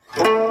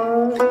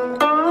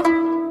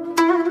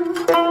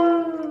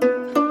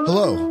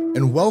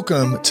and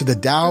welcome to the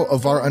Tao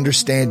of Our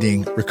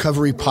Understanding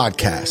Recovery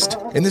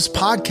Podcast. In this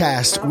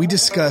podcast, we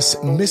discuss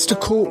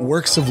mystical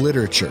works of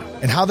literature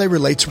and how they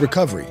relate to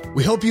recovery.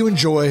 We hope you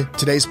enjoy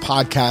today's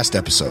podcast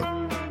episode.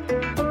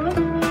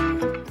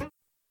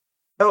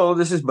 Hello,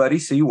 this is Buddy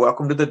C.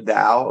 Welcome to the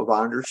Tao of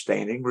Our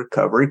Understanding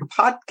Recovery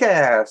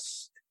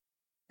Podcast.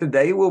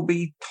 Today we'll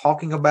be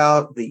talking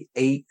about the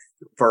 8th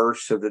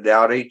verse of the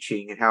Tao Te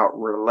Ching and how it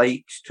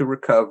relates to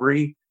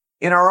recovery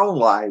in our own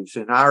lives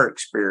and our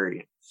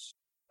experience.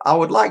 I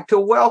would like to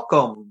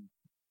welcome,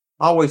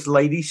 always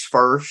ladies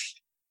first,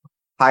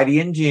 Heidi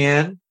and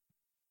Jen.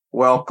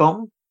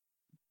 Welcome.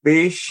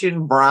 Bish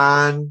and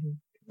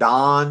Brian,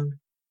 Don,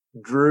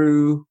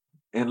 Drew,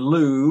 and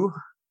Lou.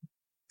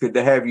 Good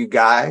to have you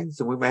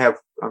guys. And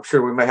I'm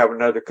sure we may have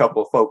another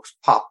couple of folks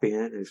pop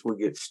in as we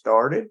get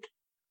started.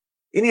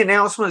 Any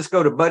announcements,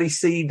 go to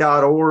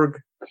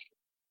buddyc.org.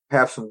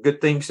 Have some good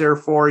things there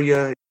for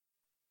you.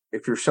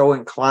 If you're so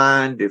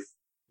inclined, if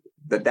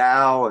the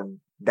Tao and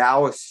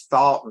Taoist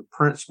thought and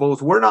principles,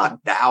 we're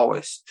not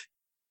Taoist.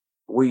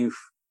 We've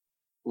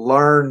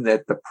learned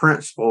that the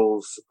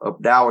principles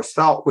of Taoist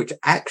thought, which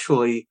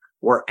actually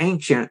were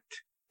ancient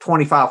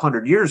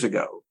 2,500 years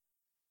ago.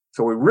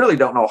 So we really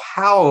don't know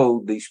how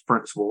old these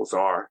principles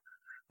are,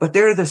 but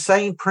they're the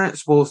same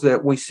principles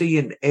that we see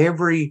in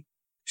every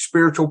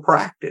spiritual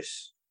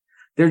practice.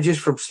 They're just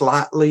from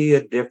slightly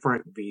a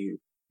different view.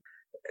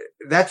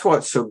 That's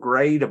what's so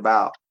great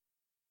about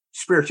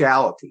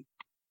spirituality,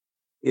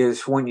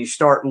 is when you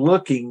start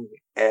looking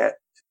at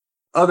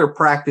other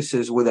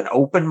practices with an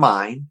open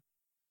mind,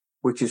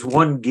 which is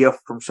one gift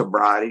from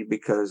sobriety,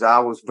 because I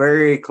was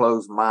very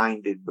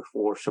closed-minded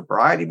before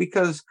sobriety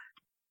because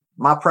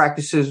my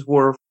practices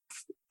were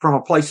from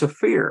a place of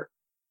fear,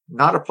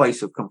 not a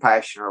place of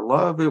compassion or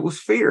love. It was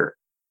fear.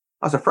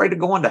 I was afraid of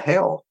going to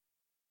hell,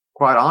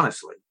 quite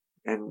honestly.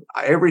 And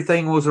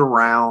everything was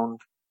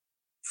around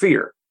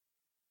fear.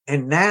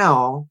 And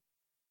now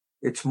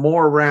it's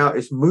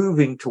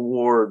moving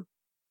toward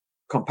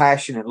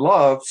compassion and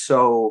love.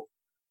 So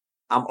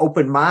I'm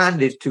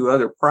open-minded to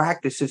other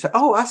practices.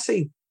 Oh, I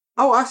see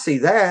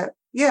that.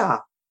 Yeah.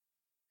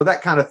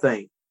 That kind of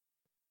thing.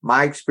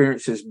 My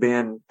experience has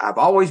been, I've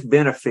always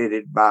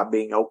benefited by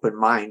being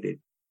open-minded.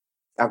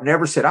 I've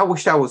never said, I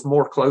wish I was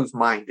more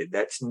closed-minded.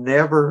 That's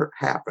never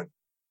happened.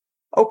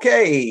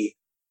 Okay.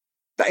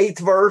 The 8th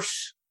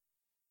verse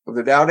of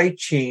the Tao Te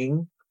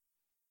Ching.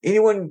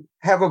 Anyone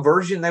have a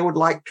version they would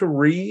like to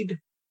read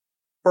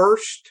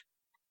first?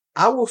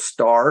 I will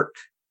start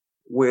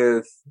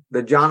with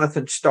the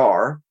Jonathan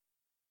Starr.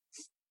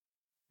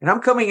 And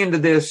I'm coming into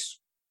this,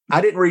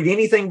 I didn't read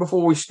anything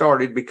before we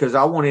started because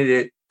I wanted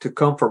it to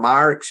come from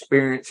our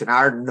experience and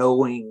our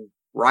knowing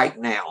right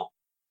now.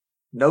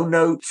 No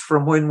notes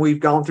from when we've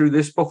gone through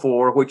this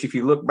before, which if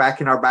you look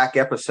back in our back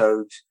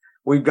episodes,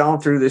 we've gone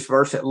through this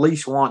verse at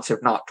least once,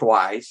 if not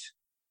twice,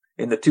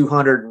 in the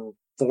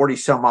 240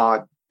 some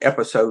odd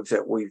episodes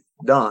that we've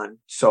done.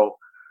 So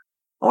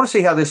I want to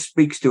see how this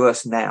speaks to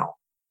us now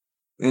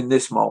in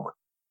this moment.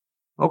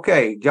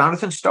 Okay,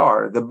 Jonathan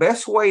Starr, the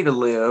best way to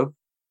live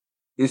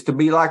is to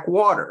be like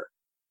water,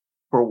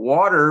 for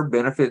water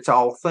benefits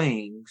all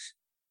things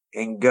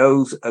and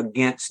goes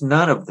against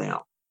none of them.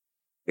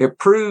 It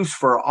proves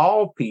for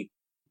all people,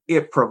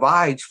 it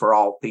provides for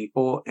all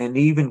people, and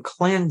even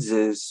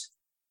cleanses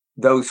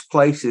those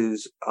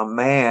places a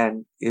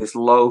man is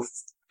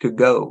loath to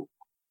go,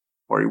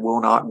 or he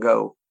will not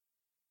go.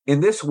 In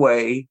this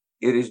way,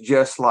 it is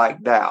just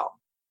like Tao.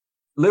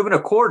 Live in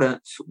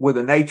accordance with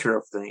the nature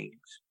of things.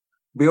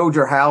 Build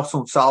your house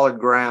on solid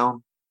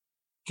ground.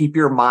 Keep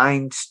your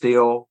mind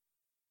still.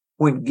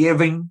 When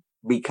giving,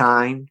 be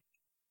kind.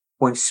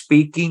 When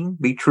speaking,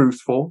 be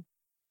truthful.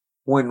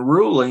 When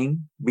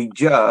ruling, be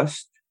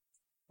just.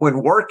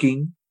 When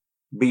working,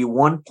 be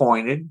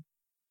one-pointed.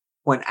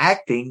 When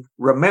acting,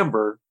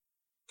 remember,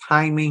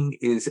 timing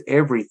is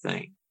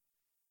everything.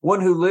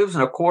 One who lives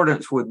in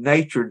accordance with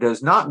nature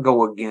does not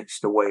go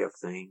against the way of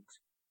things.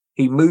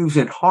 He moves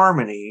in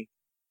harmony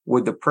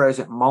with the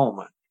present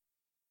moment,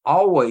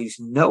 always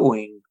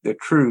knowing the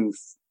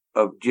truth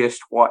of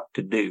just what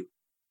to do.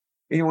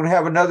 Anyone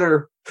have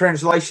another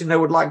translation they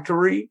would like to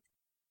read?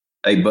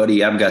 Hey,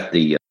 buddy, I've got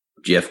the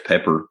Jeff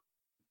Pepper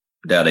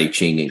Tao Te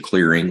Ching in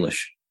clear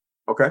English.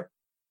 Okay.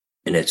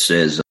 And it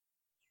says,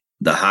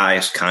 the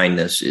highest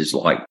kindness is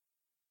like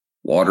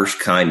water's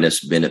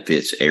kindness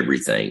benefits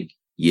everything,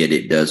 yet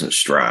it doesn't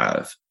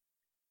strive.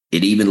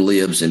 It even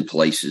lives in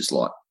places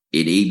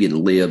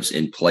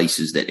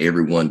that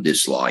everyone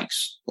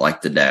dislikes,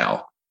 like the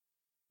Tao.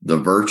 The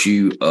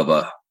virtue of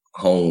a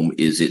home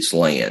is its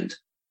land.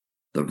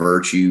 The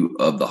virtue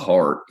of the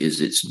heart is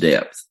its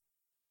depth.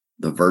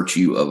 The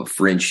virtue of a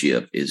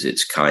friendship is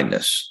its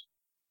kindness.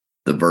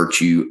 The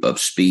virtue of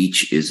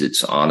speech is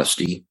its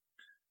honesty.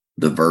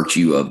 The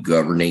virtue of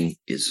governing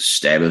is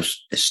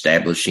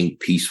establishing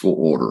peaceful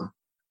order.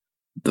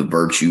 The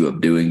virtue of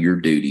doing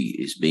your duty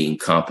is being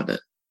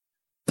competent.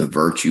 The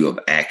virtue of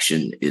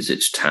action is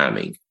its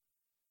timing.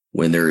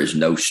 When there is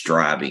no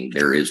striving,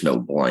 there is no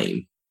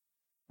blame.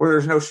 Where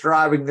there's no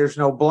striving, there's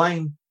no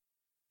blame.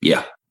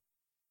 Yeah.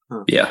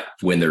 Huh. Yeah.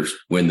 When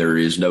there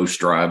is no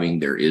striving,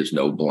 there is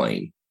no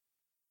blame.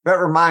 That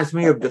reminds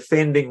me of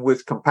defending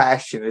with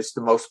compassion is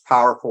the most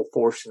powerful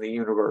force in the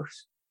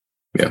universe.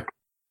 Yeah.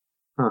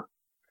 Huh.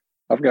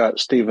 I've got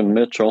Stephen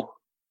Mitchell.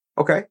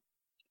 Okay.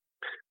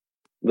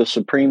 The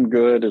supreme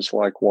good is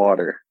like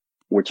water,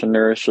 which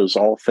nourishes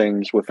all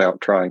things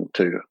without trying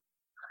to.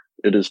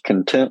 It is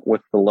content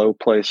with the low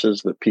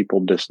places that people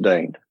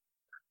disdain.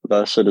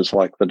 Thus it is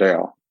like the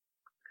Tao.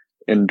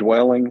 In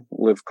dwelling,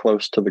 live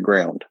close to the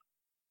ground.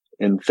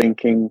 In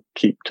thinking,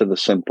 keep to the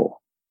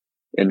simple.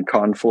 In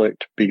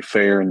conflict, be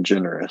fair and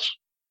generous.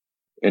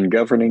 In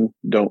governing,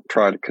 don't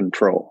try to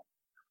control.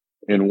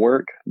 In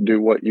work,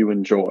 do what you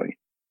enjoy.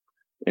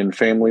 In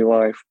family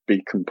life,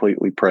 be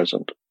completely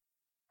present.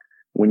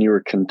 When you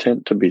are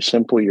content to be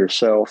simply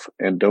yourself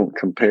and don't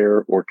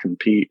compare or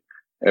compete,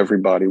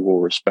 everybody will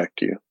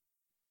respect you.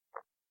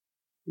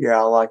 Yeah,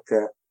 I like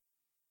that.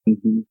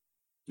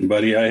 Mm-hmm.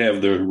 Buddy, I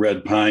have the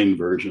red pine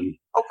version.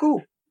 Oh,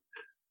 cool.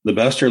 The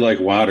best are like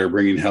water,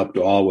 bringing help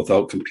to all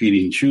without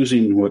competing,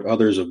 choosing what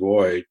others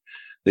avoid.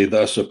 They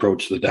thus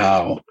approach the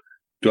Tao,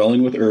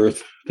 dwelling with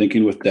earth,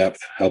 thinking with depth,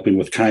 helping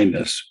with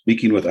kindness,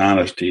 speaking with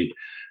honesty,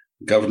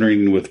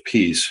 governing with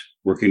peace,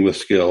 working with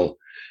skill,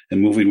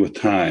 and moving with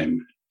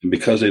time. And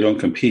because they don't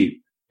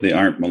compete, they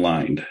aren't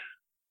maligned.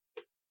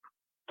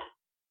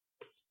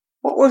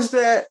 What was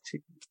that?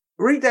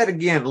 Read that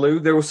again, Lou.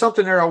 There was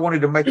something there I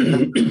wanted to make a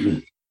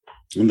note.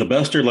 And the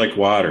best are like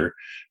water,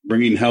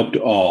 bringing help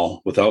to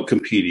all without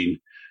competing,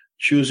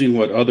 choosing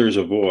what others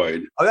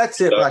avoid. Oh,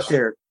 that's it right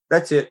there.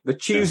 That's it. The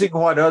choosing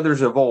what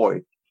others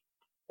avoid.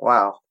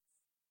 Wow.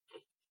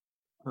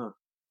 Huh.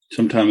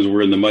 Sometimes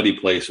we're in the muddy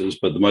places,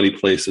 but the muddy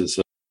places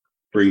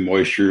bring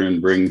moisture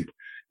and bring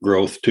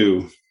growth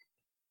too.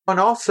 And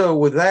also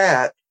with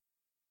that,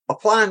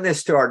 applying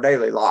this to our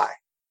daily life,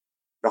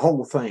 the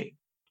whole thing.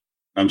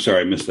 I'm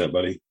sorry, I missed that,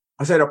 buddy.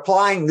 I said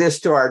applying this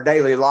to our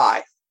daily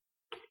life,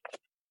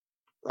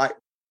 like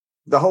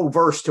the whole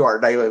verse to our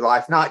daily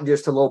life, not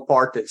just a little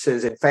part that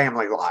says in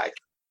family life,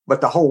 but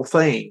the whole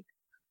thing.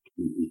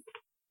 Mm-hmm.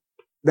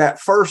 That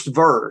first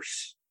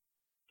verse,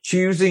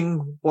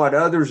 choosing what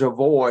others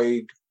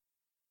avoid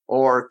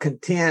or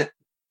it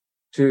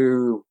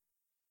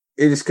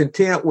is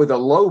content with the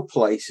low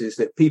places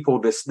that people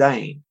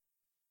disdain.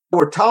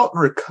 We're taught in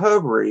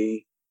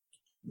recovery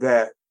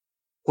that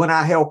when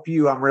I help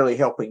you, I'm really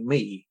helping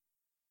me.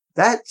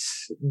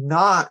 That's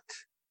not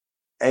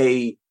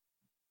a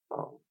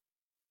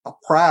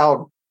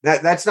proud,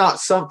 that's not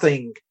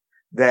something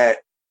that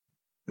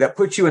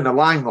puts you in the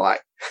limelight.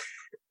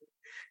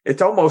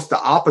 It's almost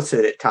the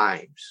opposite at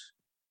times.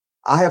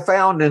 I have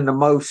found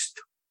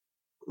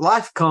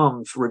life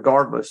comes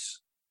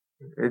regardless.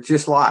 It's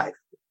just life.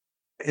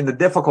 In the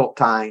difficult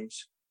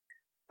times,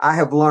 I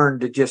have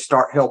learned to just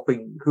start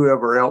helping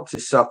whoever else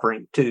is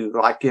suffering too.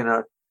 Like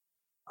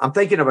I'm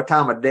thinking of a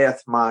time of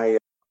death. My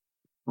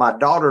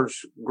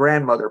daughter's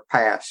grandmother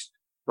passed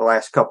the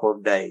last couple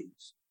of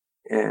days,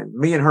 and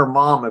me and her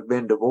mom have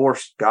been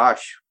divorced,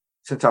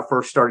 since I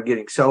first started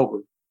getting sober.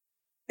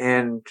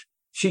 And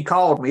she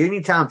called me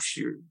anytime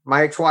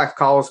my ex-wife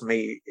calls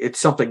me, it's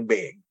something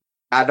big.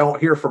 I don't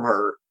hear from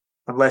her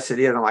unless it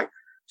is. I'm like,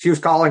 she was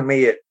calling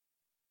me at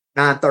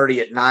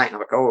 9:30 at night. And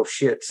I'm like, oh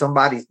shit,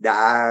 somebody's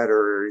died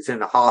or is in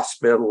the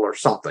hospital or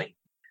something.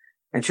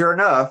 And sure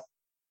enough,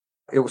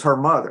 it was her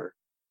mother.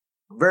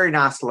 Very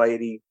nice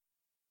lady,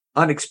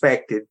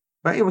 unexpected.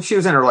 But she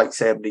was in her late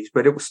 70s,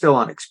 but it was still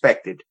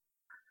unexpected.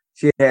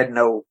 She had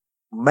no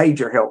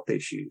major health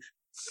issues.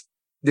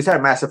 Just had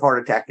a massive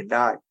heart attack and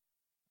died.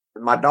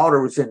 And my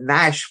daughter was in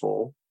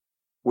Nashville,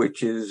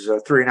 which is a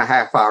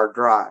 3.5-hour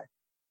drive.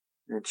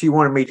 And she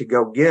wanted me to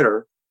go get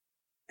her.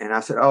 And I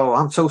said, oh,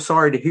 I'm so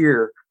sorry to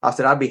hear. I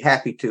said, I'd be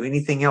happy to.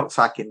 Anything else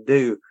I can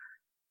do.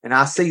 And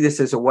I see this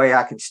as a way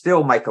I can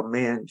still make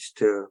amends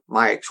to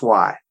my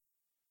ex-wife,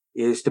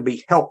 is to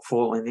be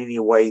helpful in any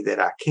way that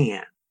I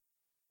can.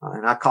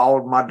 And I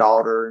called my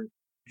daughter, and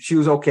she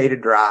was okay to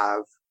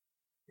drive.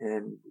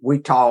 And we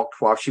talked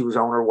while she was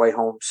on her way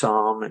home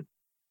some, and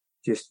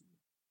just,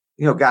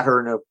 got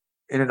her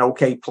in an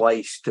okay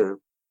place to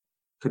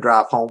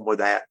drive home with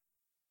that.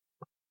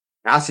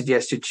 And I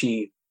suggested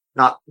she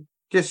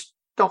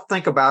don't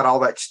think about all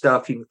that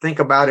stuff. You can think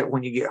about it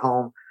when you get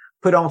home.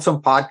 Put on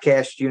some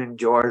podcast you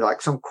enjoy,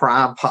 like some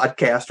crime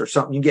podcast or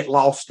something you get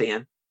lost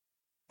in,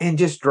 and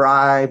just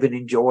drive and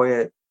enjoy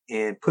it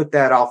and put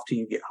that off till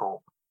you get home.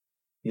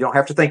 You don't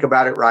have to think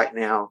about it right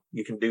now.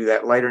 You can do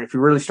that later. And if you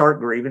really start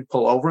grieving,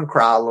 pull over and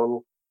cry a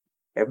little,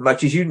 as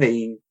much as you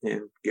need,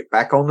 and get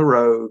back on the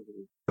road.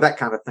 That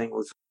kind of thing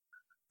was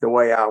the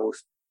way I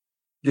was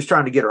just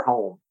trying to get her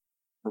home.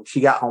 And she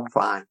got home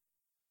fine.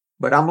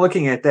 But I'm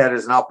looking at that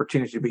as an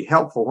opportunity to be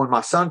helpful. When my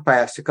son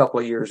passed a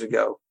couple of years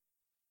ago,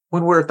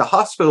 when we were at the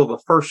hospital the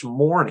first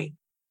morning,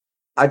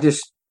 I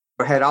just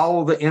had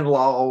all the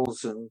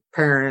in-laws and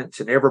parents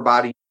and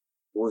everybody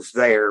was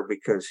there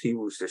because he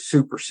was just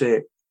super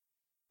sick.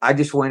 I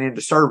just went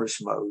into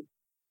service mode.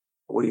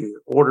 We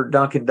ordered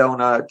Dunkin'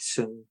 Donuts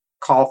and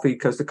coffee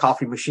because the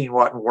coffee machine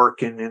wasn't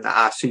working in the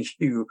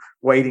ICU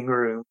waiting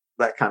room,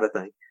 that kind of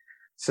thing.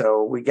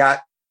 So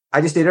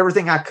I just did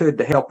everything I could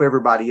to help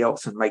everybody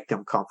else and make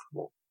them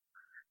comfortable.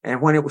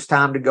 And when it was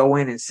time to go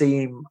in and see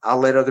him, I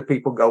let other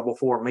people go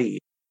before me.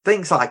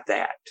 Things like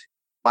that.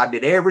 I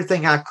did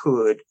everything I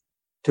could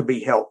to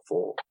be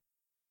helpful,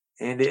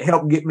 and it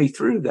helped get me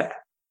through that.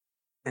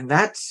 And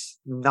that's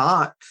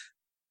not,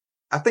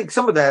 I think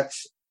some of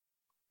that's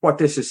what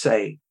this is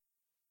saying.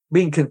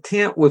 Being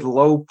content with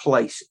low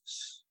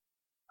places.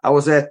 I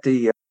was at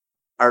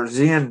our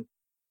Zen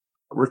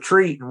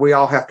retreat, and we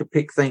all have to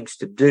pick things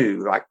to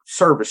do, like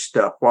service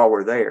stuff while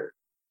we're there.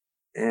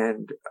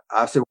 And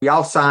I said, we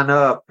all sign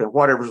up, and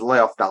whatever's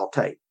left, I'll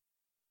take.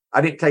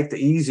 I didn't take the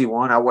easy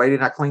one. I waited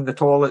and I cleaned the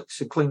toilets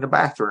and cleaned the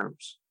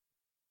bathrooms.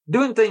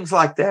 Doing things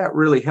like that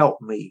really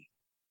helped me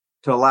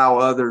to allow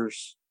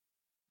others.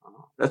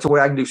 That's the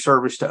way I can do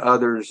service to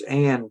others,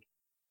 and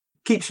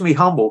keeps me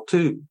humble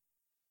too.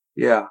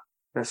 Yeah,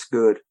 that's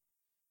good.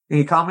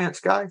 Any comments,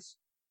 guys?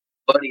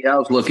 Buddy, I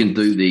was looking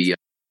through the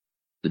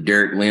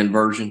Derek Lynn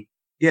version.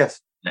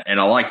 Yes. And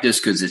I like this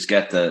because it's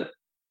got the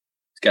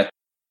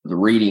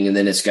reading, and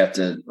then it's got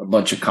a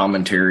bunch of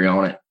commentary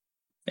on it.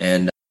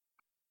 And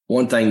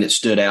one thing that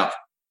stood out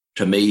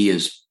to me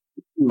is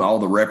all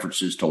the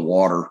references to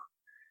water.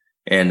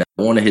 And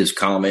one of his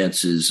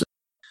comments is,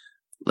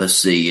 let's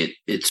see,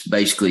 it's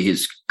basically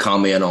his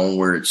comment on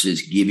where it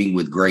says giving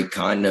with great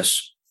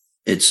kindness.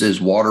 It says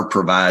water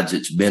provides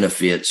its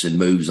benefits and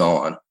moves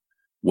on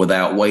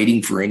without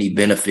waiting for any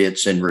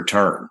benefits in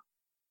return.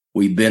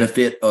 We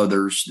benefit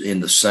others in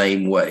the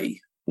same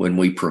way. When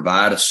we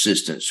provide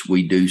assistance,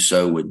 we do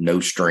so with no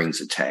strings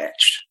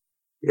attached.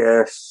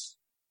 Yes.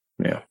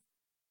 Yeah.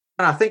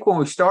 And I think when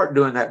we start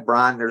doing that,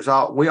 Brian,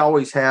 we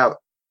always have,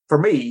 for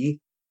me,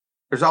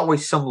 there's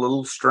always some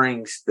little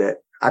strings that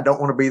I don't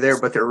want to be there,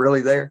 but they're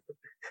really there.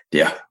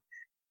 Yeah.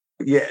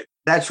 Yeah.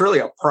 That's really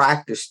a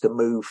practice to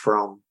move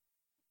from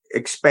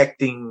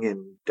expecting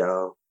and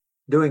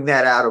doing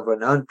that out of an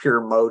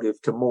unpure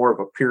motive to more of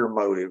a pure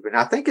motive. And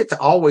I think it's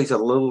always a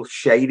little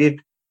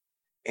shaded,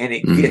 and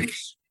it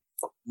gets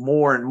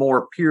more and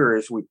more pure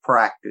as we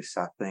practice,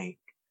 I think.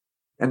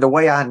 And the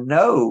way I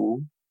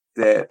know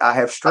that I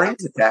have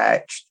strings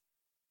attached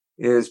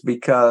is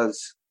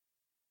because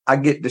I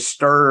get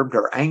disturbed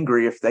or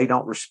angry if they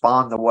don't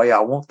respond the way I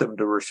want them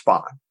to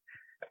respond.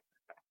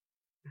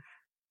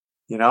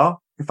 You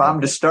know, if I'm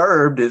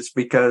disturbed, it's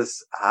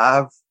because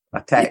I've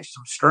attached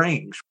some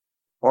strings.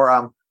 Or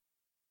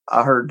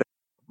I heard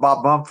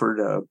Bob Mumford,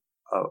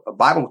 a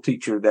Bible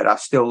teacher that I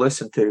still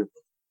listen to.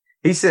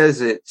 He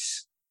says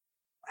it's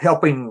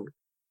helping,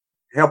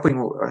 how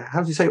do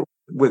you say it?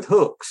 With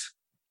hooks,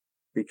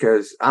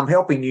 because I'm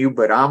helping you,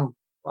 but I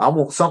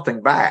want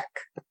something back.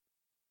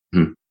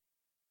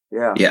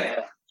 Yeah.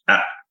 Yeah.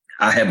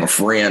 I have a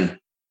friend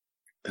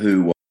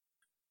who,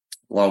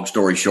 long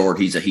story short,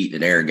 he's a heat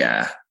and air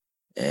guy.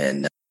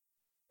 And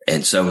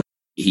so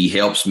he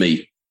helps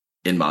me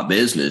in my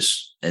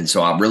business. And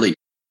so I really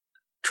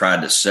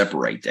tried to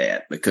separate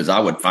that, because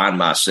I would find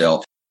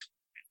myself,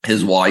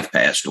 his wife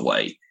passed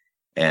away,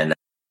 and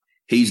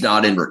he's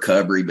not in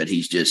recovery, but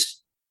he's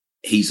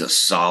a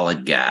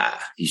solid guy.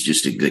 He's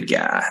just a good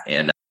guy.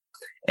 And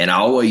I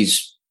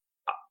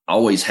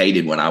always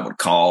hated when I would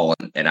call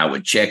and I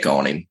would check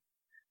on him,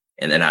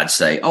 and then I'd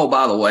say, oh,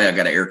 by the way, I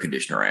got an air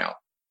conditioner out.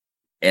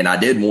 And I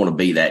didn't want to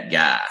be that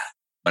guy,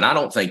 but I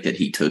don't think that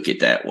he took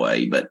it that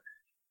way. But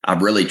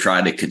I've really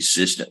tried to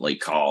consistently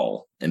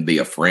call and be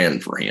a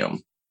friend for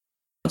him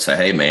and say,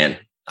 hey, man,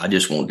 I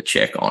just wanted to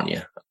check on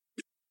you.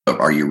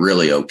 Are you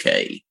really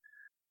okay?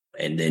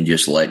 And then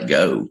just let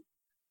go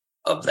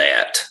of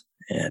that.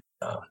 And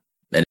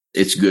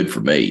it's good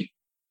for me.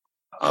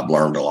 I've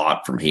learned a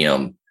lot from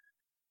him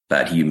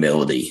about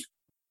humility,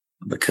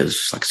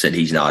 because, like I said,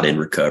 he's not in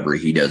recovery.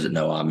 He doesn't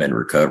know I'm in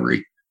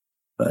recovery,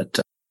 but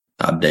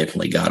I've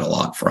definitely got a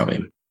lot from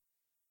him.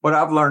 What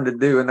I've learned to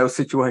do in those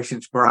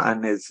situations,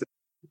 Brian, is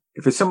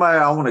if it's somebody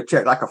I want to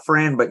check, like a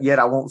friend, but yet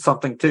I want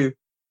something too,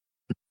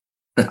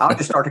 I'll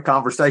just start a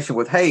conversation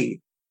with, hey,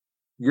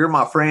 you're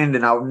my friend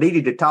and I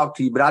needed to talk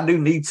to you, but I do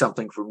need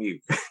something from you.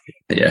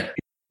 Yeah.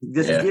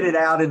 Just get it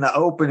out in the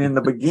open in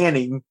the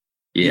beginning.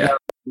 Yeah.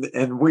 You know,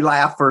 and we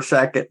laugh for a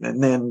second,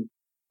 and then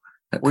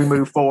we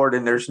move forward,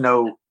 and there's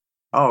no,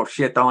 oh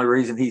shit, the only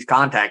reason he's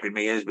contacted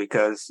me is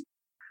because,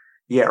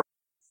 yeah.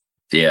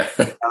 Yeah.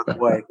 Out of the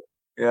way.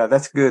 Yeah,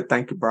 that's good.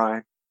 Thank you,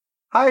 Brian.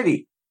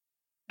 Heidi.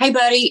 Hey,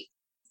 buddy.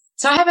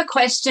 So I have a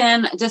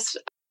question. Just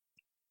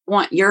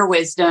want your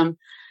wisdom.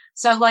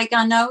 So, like,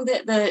 I know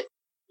that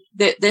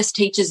that this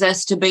teaches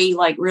us to be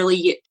like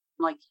really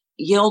like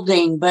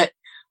yielding, but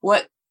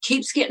what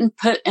keeps getting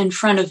put in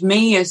front of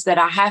me is that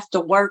I have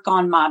to work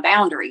on my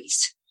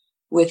boundaries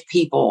with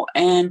people.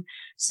 And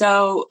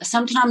so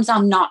sometimes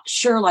I'm not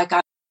sure, like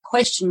I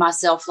question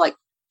myself, like,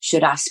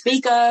 should I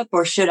speak up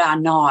or should I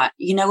not?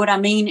 You know what I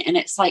mean? And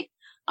it's like,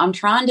 I'm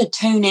trying to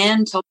tune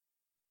in to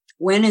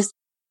when is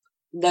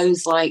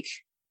those like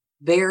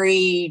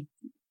very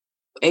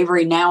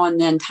every now and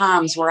then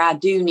times where I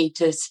do need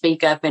to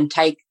speak up and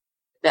take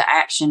the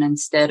action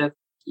instead of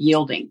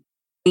yielding.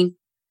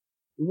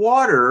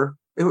 Water,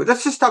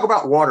 let's just talk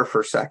about water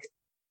for a second,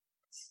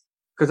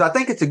 because I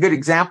think it's a good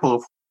example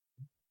of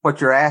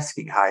what you're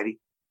asking, Heidi.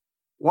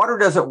 Water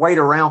doesn't wait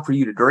around for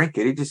you to drink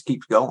it. It just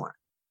keeps going.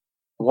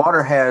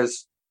 Water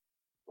has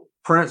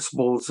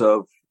principles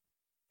of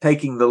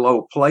taking the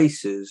low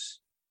places,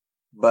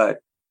 but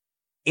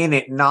in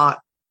it not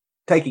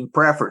taking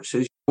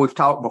preferences. We've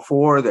talked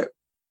before that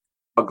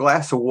a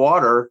glass of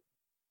water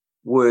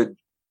would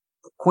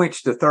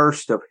quench the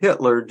thirst of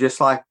Hitler just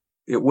like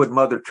it would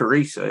Mother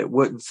Teresa. It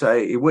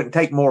wouldn't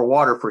take more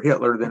water for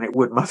Hitler than it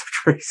would Mother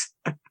Teresa.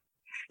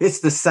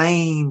 It's the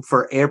same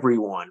for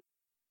everyone.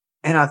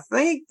 And I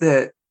think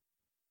that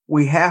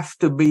we have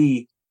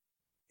to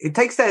it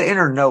takes that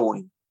inner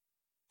knowing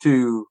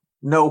to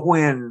know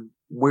when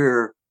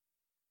we're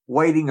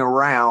waiting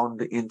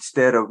around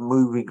instead of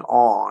moving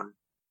on,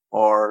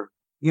 or,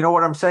 you know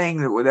what I'm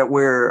saying? That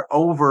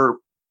we're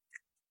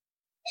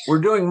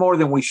doing more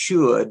than we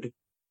should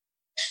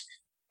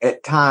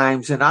at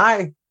times.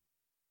 And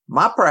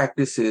my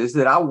practice is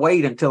that I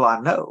wait until I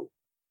know.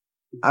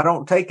 I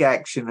don't take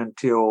action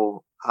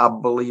until I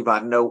believe I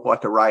know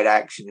what the right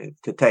action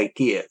to take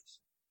is.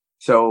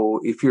 So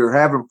if you're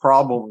having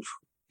problems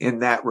in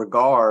that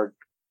regard,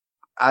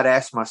 I'd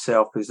ask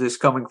myself, is this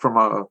coming from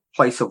a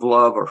place of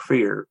love or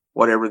fear,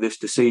 whatever this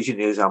decision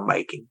is I'm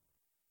making?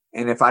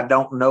 And if I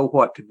don't know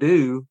what to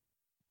do,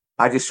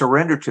 I just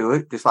surrender to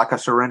it, just like I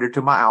surrender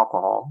to my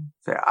alcohol.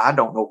 Say, I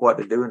don't know what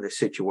to do in this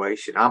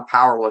situation. I'm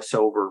powerless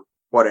over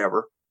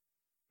whatever.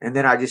 And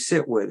then I just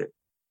sit with it.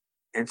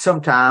 And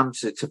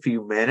sometimes it's a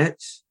few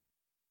minutes.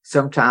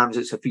 Sometimes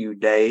it's a few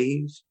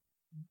days.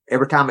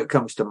 Every time it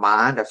comes to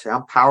mind, I say,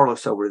 I'm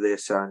powerless over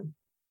this.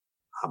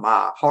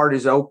 My heart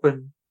is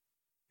open.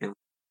 And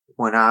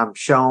when I'm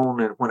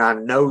shown and when I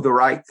know the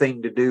right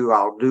thing to do,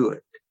 I'll do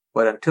it.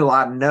 But until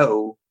I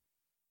know,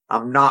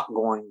 I'm not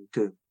going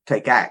to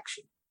take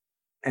action.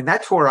 And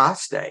that's where I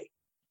stay.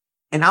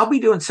 And I'll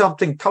be doing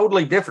something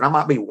totally different. I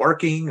might be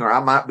working, or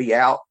I might be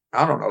out.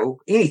 I don't know,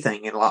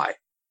 anything in life.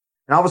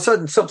 And all of a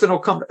sudden something will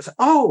come to say,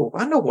 oh,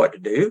 I know what to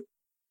do.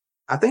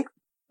 I think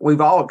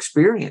we've all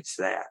experienced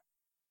that.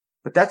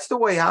 But that's the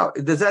way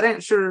does that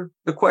answer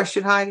the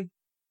question, Heidi?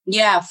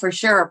 Yeah, for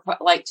sure.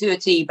 Like to a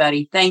T,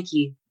 buddy. Thank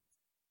you.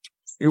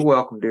 You're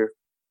welcome, dear.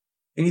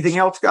 Anything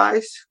else,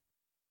 guys?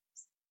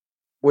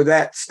 With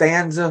that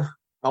stanza,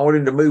 I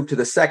wanted to move to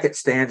the second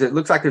stanza. It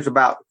looks like there's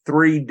about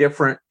 3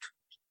 different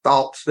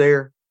thoughts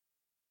there.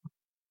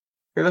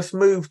 Okay, let's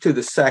move to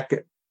the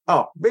second.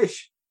 Oh,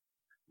 Bish.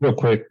 Real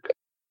quick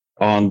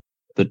on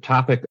the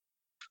topic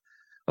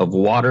of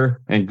water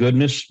and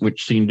goodness,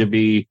 which seem to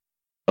be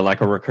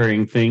like a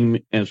recurring theme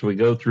as we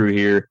go through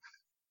here.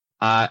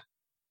 I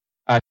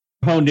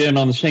honed in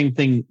on the same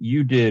thing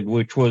you did,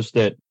 which was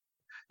that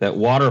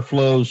water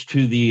flows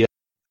to the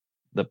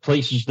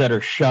places that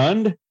are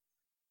shunned.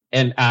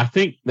 And I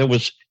think there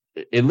was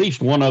at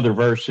least one other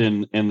verse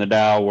in the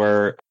Tao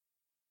where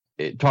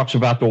it talks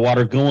about the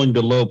water going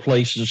to low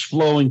places,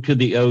 flowing to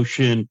the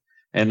ocean,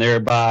 and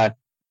thereby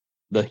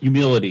the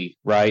humility,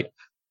 right,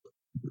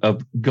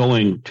 of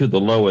going to the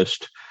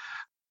lowest.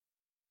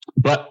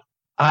 But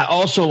I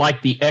also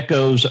like the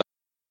echoes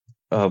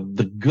of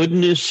the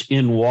goodness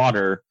in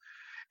water.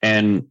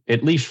 And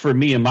at least for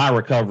me in my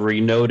recovery,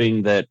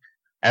 noting that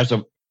as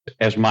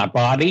my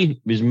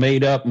body is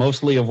made up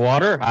mostly of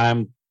water,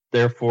 I'm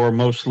therefore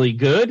mostly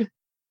good,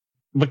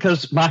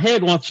 because my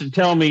head wants to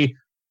tell me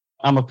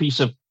I'm a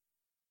piece of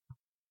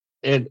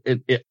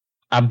it.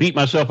 I beat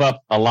myself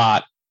up a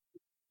lot,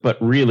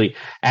 but really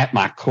at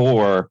my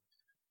core,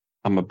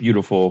 I'm a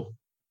beautiful,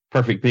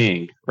 perfect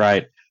being,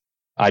 right?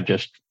 I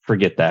just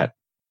forget that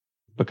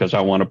because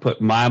I want to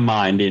put my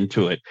mind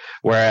into it.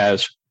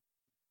 Whereas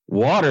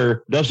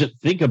water doesn't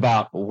think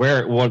about where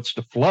it wants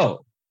to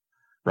flow,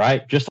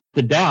 right? Just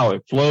like the Tao,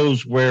 it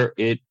flows where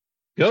it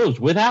goes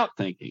without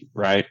thinking,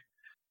 right?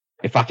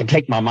 If I can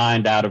take my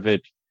mind out of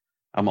it,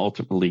 I'm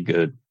ultimately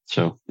good.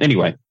 So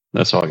anyway,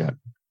 that's all I got.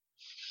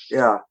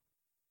 Yeah.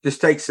 Just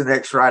takes the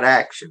next right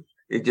action.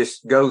 It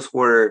just goes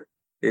where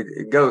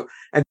it goes.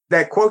 And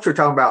that quote you're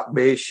talking about,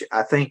 Bish,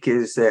 I think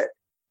is that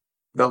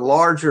the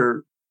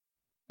lower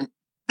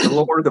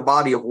the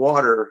body of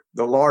water,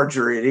 the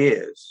larger it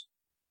is.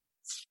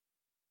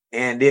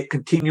 And it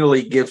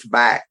continually gives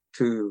back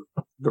to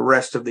the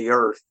rest of the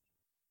earth.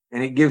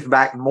 And it gives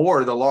back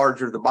more the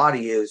larger the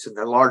body is, and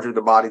the larger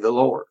the body, the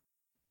lower.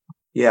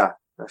 Yeah,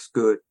 that's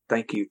good.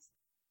 Thank you.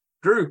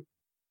 Drew.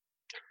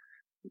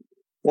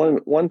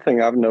 One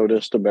thing I've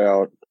noticed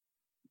about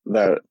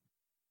that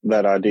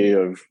idea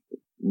of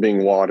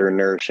being water,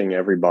 nourishing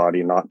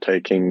everybody, not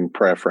taking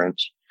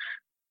preference.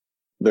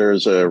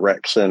 There's a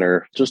rec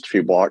center just a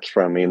few blocks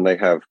from me, and they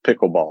have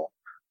pickleball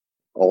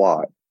a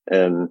lot.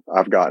 And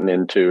I've gotten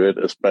into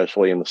it,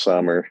 especially in the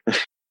summer.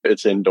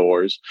 It's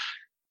indoors.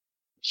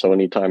 So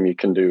anytime you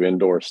can do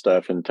indoor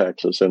stuff in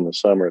Texas in the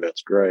summer,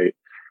 that's great.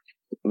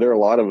 There are a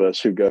lot of us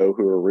who go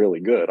who are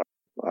really good.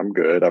 I'm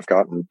good. I've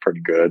gotten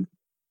pretty good.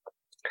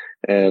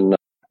 And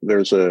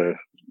there's a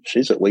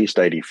she's at least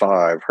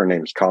 85. Her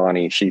name's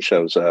Connie. She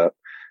shows up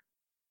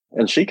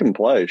and she can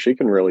play. She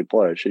can really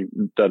play. She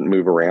doesn't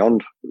move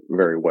around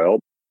very well.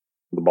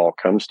 The ball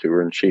comes to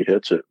her and she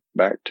hits it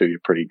back to you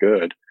pretty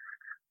good.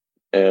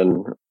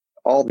 And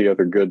all the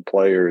other good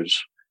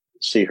players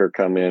see her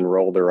come in,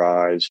 roll their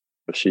eyes.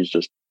 She's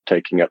just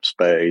taking up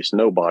space.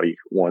 Nobody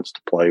wants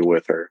to play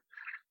with her.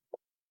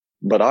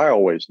 But I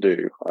always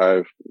do.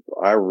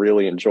 I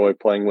really enjoy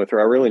playing with her.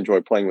 I really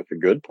enjoy playing with the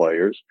good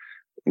players,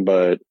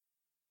 but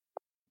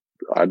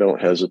I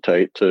don't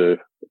hesitate to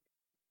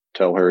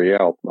tell her,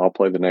 yeah, I'll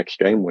play the next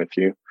game with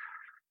you.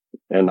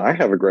 And I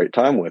have a great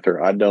time with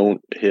her. I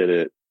don't hit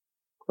it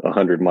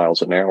 100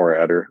 miles an hour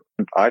at her.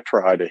 I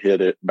try to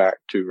hit it back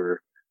to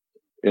her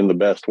in the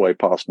best way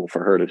possible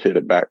for her to hit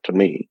it back to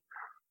me.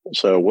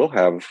 So we'll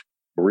have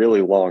a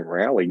really long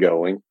rally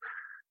going,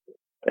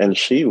 and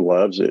she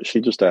loves it.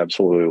 She just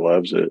absolutely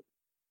loves it,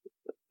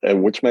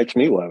 and which makes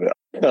me love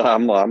it.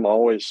 I'm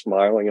always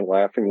smiling and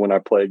laughing when I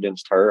play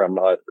against her. I'm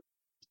not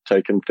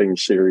taking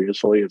things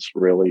seriously. It's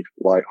really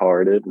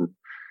lighthearted,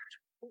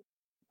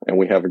 and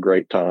we have a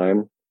great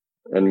time.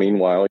 And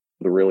meanwhile,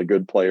 the really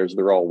good players,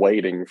 they're all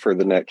waiting for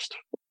the next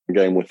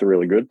game with the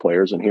really good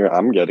players. And here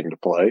I'm getting to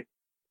play.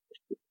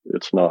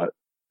 It's not,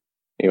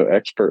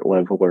 expert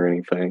level or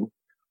anything,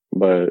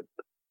 but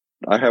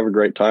I have a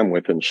great time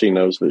with it. And she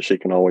knows that she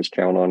can always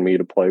count on me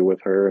to play with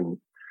her. And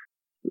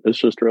it's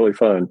just really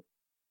fun.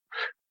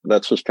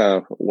 That's just kind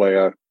of the way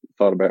I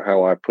thought about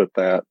how I put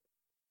that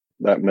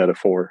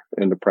metaphor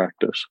into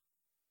practice.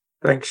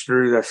 Thanks,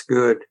 Drew. That's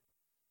good.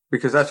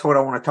 Because that's what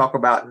I want to talk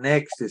about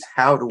next is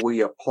how do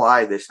we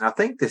apply this? And I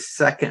think the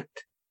second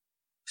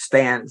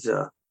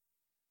stanza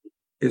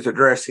is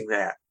addressing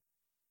that.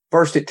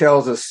 First, it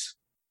tells us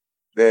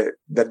that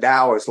the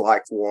Tao is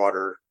like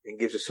water and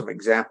gives us some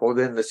example.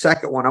 Then the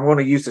second one, I'm going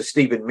to use the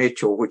Stephen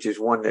Mitchell, which is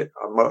one that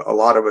a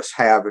lot of us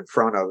have in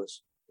front of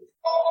us.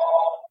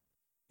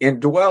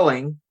 In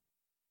dwelling,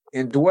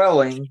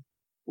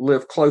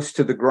 live close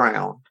to the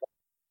ground.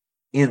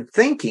 In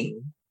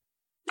thinking,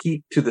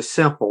 keep to the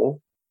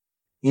simple.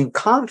 In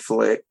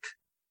conflict,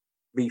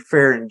 be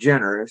fair and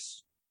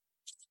generous.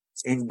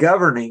 In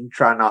governing,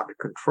 try not to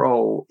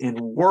control. In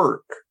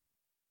work,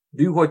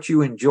 do what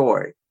you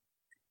enjoy.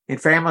 In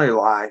family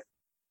life,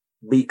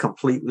 be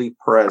completely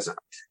present.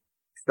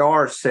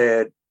 Starr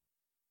said,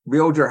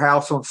 build your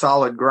house on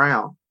solid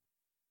ground.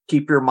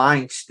 Keep your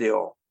mind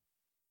still.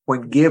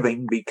 When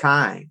giving, be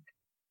kind.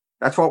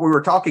 That's what we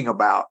were talking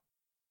about.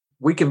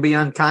 We can be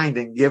unkind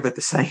and give at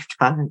the same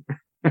time.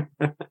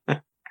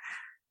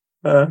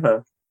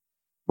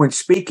 When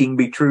speaking,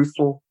 be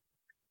truthful.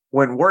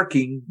 When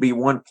working, be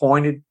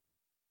one-pointed.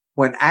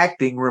 When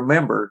acting,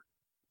 remember,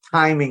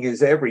 timing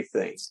is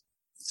everything.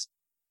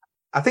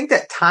 I think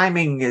that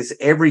timing is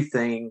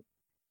everything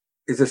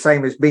is the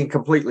same as being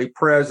completely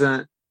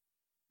present.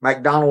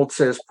 McDonald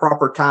says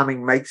proper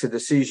timing makes a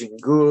decision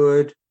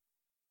good.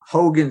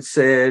 Hogan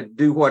said,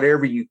 do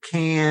whatever you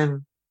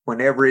can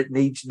whenever it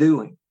needs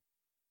doing.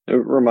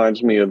 It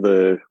reminds me of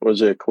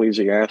was it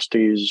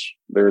Ecclesiastes?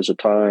 There's a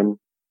time.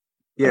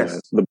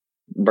 Yes. The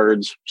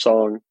Birds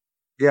song.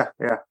 Yeah.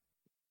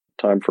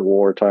 Time for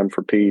war, time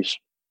for peace,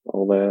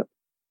 all that.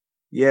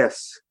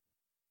 Yes.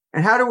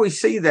 And how do we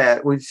see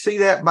that? We see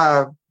that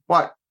by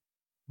what?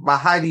 By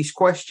Heidi's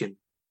question.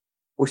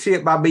 We see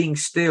it by being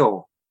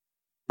still,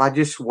 by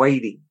just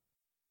waiting,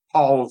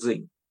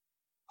 pausing.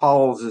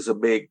 Pause is a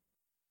big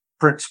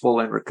principle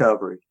in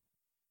recovery.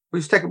 We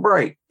just take a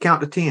break,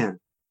 count to 10.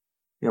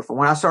 From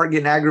when I start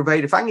getting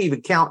aggravated, if I can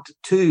even count to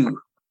 2,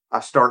 I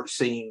start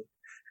seeing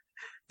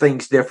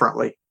things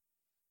differently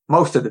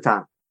most of the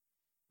time.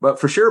 But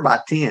for sure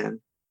by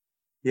 10,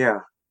 yeah.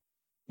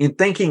 In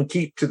thinking,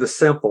 keep to the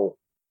simple.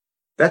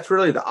 That's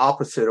really the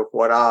opposite of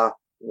what I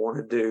want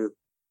to do.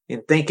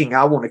 In thinking,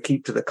 I want to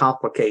keep to the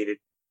complicated.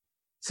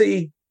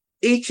 See,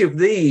 each of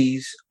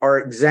these are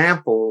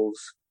examples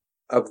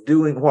of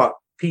doing what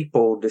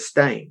people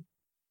disdain,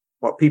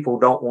 what people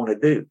don't want to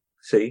do.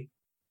 See,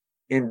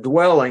 in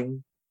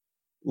dwelling,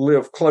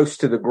 live close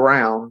to the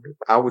ground.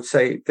 I would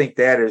think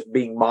that as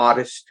being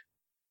modest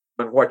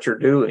in what you're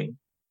doing,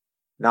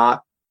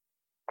 not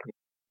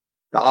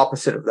the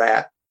opposite of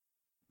that,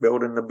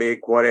 building the big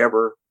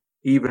whatever,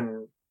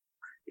 even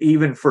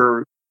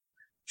for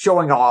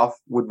showing off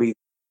would be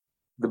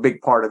the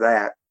big part of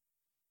that.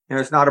 And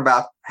it's not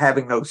about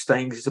having those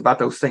things. It's about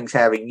those things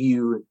having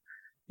you, and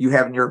you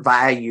having your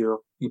value.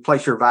 You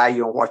place your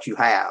value on what you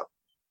have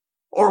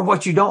or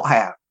what you don't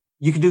have.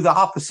 You can do the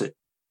opposite.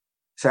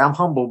 Say, I'm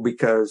humble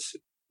because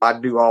I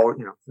do all,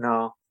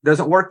 no, it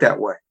doesn't work that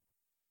way.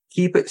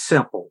 Keep it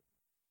simple.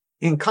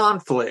 In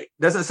conflict,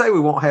 doesn't say we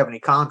won't have any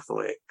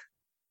conflict,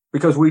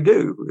 because we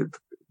do.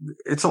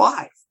 It's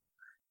life.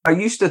 I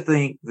used to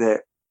think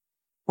that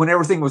when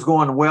everything was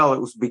going well,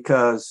 it was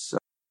because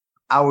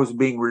I was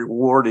being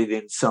rewarded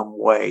in some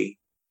way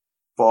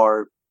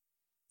for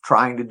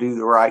trying to do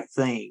the right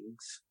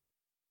things.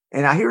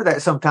 And I hear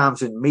that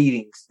sometimes in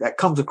meetings. That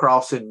comes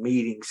across in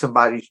meetings.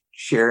 Somebody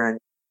sharing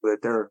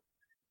that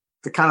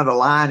the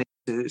line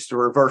is to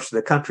reverse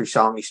the country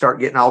song. You start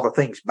getting all the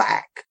things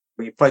back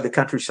when you play the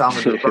country song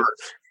in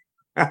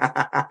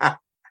reverse.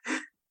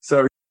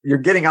 So you're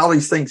getting all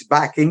these things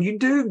back, and you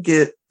do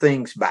get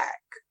things back.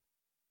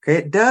 Okay.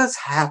 It does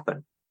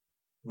happen,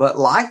 but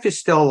life is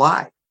still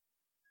life.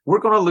 We're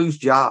going to lose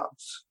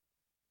jobs.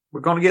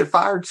 We're going to get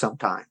fired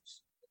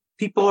sometimes.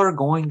 People are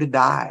going to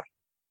die.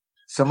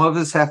 Some of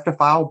us have to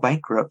file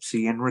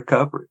bankruptcy in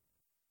recovery.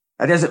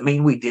 That doesn't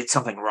mean we did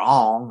something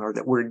wrong or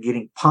that we're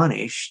getting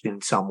punished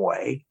in some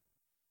way.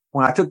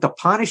 When I took the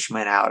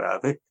punishment out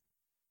of it,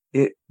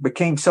 it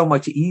became so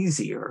much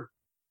easier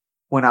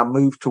when I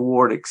moved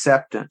toward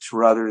acceptance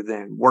rather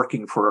than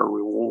working for a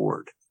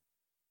reward.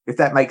 If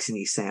that makes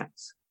any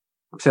sense.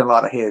 I'm seeing a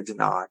lot of heads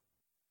nod.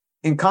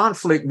 In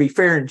conflict, be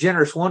fair and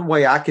generous. One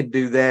way I could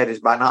do that is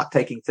by not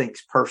taking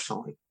things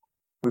personally.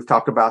 We've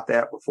talked about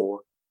that before.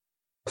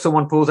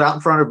 Someone pulls out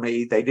in front of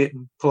me. They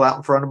didn't pull out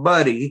in front of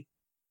Buddy.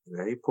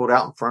 They pulled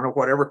out in front of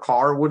whatever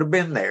car would have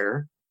been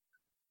there.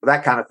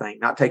 That kind of thing,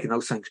 not taking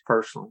those things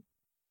personally.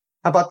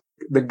 How about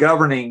the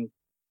governing,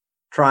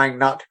 trying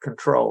not to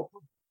control?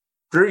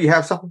 Drew, you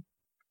have something?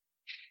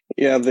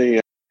 Yeah,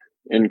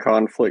 in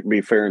conflict,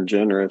 be fair and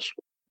generous.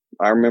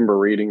 I remember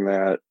reading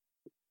that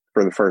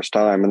for the first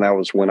time, and that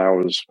was when I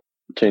was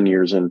 10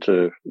 years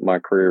into my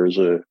career as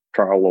a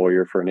trial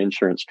lawyer for an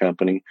insurance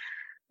company.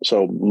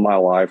 So my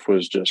life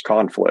was just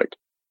conflict.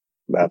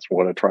 That's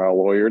what a trial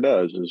lawyer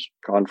does, is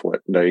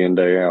conflict day in,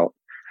 day out.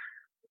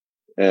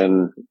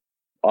 And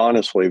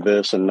honestly,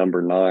 this and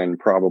number 9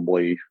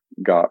 probably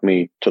got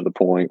me to the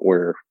point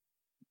where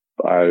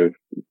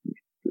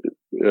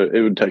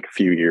it would take a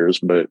few years,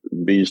 but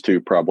these two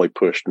probably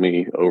pushed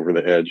me over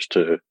the edge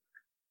to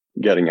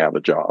getting out of the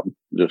job.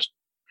 Just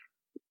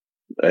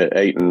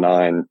 8 and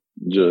 9,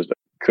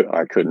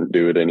 I couldn't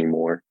do it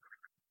anymore.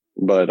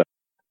 But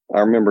I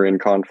remember in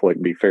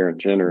conflict, be fair and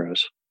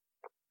generous.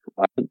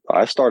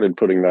 I started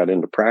putting that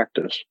into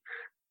practice.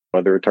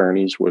 Other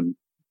attorneys would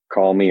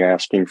call me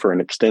asking for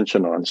an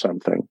extension on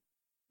something.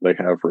 They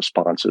have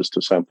responses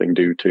to something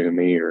due to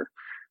me, or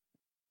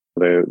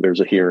there's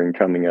a hearing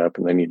coming up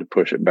and they need to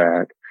push it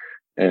back.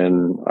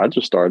 And I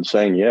just started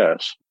saying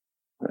yes.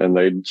 And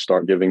they'd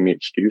start giving me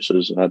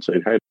excuses. And I'd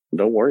say, hey,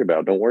 don't worry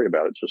about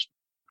it. Just,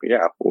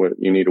 yeah,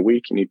 you need a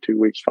week, you need 2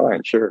 weeks,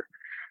 fine, sure.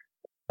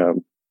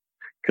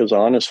 Because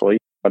honestly,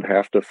 I'd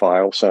have to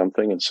file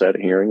something and set a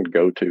hearing and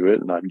go to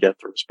it, and I'd get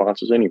the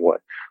responses anyway.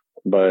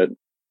 But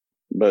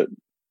I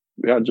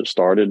just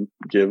started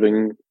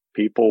giving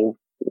people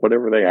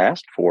whatever they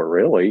asked for,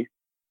 really,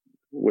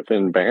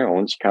 within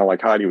bounds. Kind of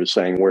like Heidi was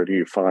saying, where do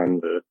you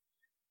find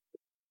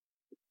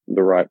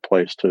the right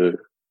place to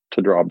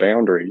draw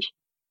boundaries?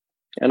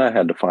 And I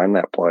had to find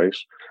that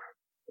place.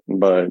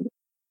 But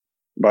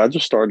I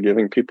just started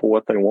giving people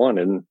what they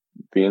wanted. And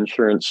the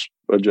insurance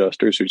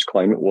adjusters whose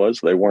claim it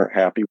was, they weren't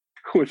happy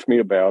with me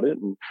about it.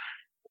 And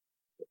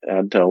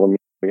I'd tell them,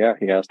 yeah,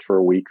 he asked for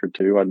a week or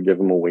two. I'd give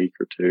him a week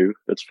or two.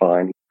 It's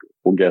fine.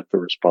 We'll get the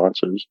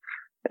responses.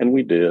 And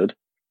we did.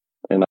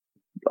 And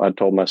I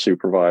told my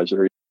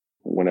supervisor,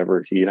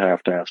 whenever he'd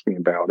have to ask me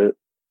about it,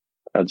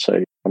 I'd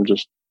say, I'm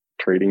just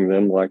treating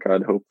them like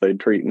I'd hope they'd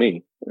treat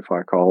me. If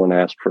I call and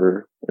ask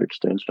for an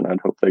extension, I'd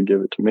hope they'd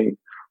give it to me.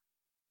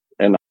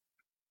 And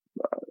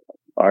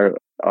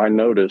I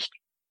noticed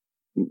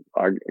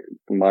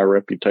my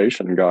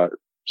reputation got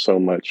so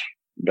much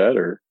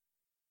better,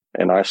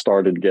 and I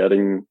started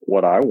getting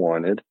what I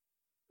wanted,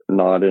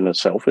 not in a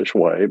selfish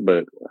way,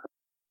 but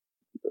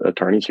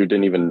attorneys who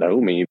didn't even know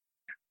me,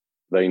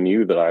 they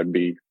knew that I'd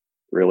be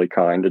really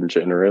kind and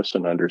generous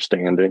and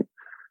understanding.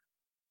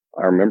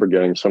 I remember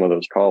getting some of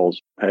those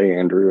calls. Hey,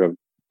 Andrew,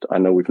 I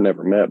know we've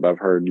never met, but I've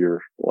heard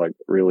you're like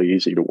really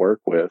easy to work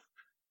with.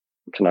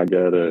 Can I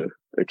get a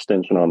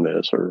extension on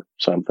this or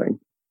something?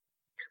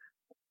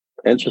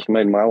 And it just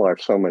made my life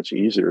so much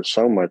easier,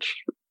 so much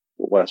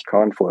less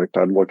conflict.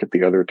 I'd look at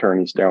the other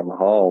attorneys down the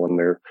hall and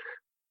they're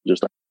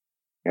just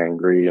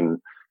angry. And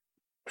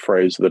the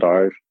phrase that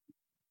I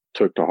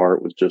took to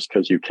heart was, just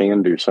because you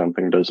can do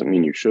something doesn't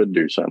mean you should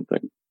do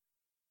something.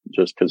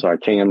 Just because I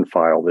can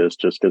file this,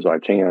 just because I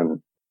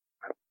can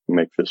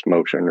make this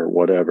motion or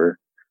whatever,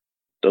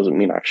 doesn't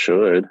mean I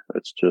should.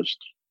 It's just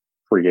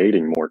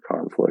creating more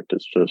conflict.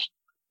 It's just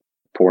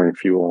pouring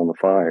fuel on the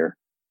fire.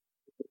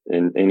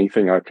 And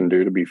anything I can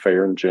do to be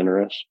fair and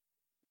generous,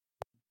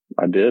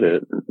 I did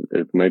it.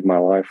 It made my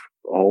life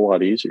a whole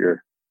lot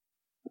easier.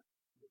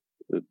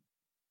 It's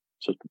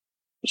just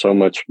so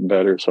much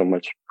better, so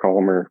much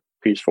calmer,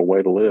 peaceful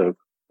way to live.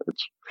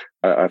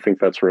 I think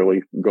that's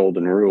really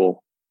golden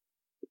rule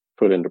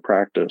put into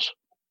practice.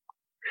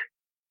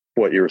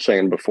 What you were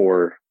saying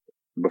before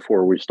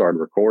we started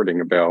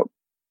recording about,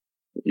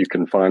 you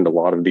can find a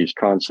lot of these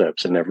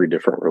concepts in every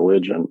different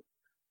religion.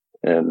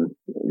 And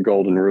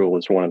golden rule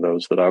is one of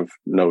those that I've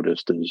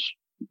noticed is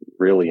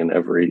really in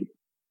every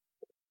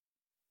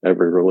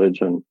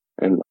religion.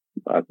 And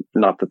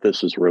not that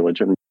this is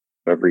religion,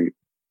 every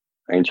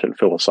ancient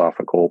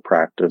philosophical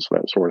practice,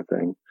 that sort of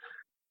thing.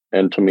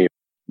 And to me,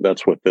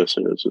 that's what this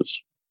is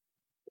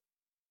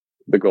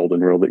the golden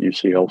rule that you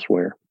see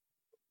elsewhere.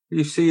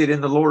 You see it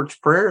in the Lord's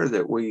Prayer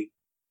that we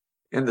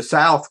in the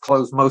South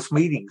close most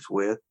meetings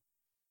with.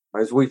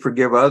 As we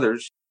forgive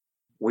others,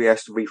 we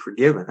ask to be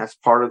forgiven. That's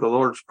part of the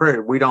Lord's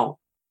Prayer.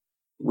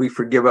 We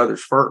forgive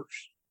others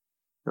first.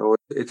 So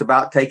it's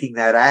about taking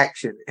that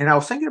action. And I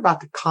was thinking about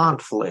the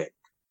conflict.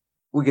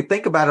 We could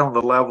think about it on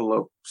the level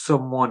of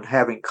someone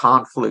having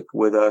conflict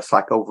with us,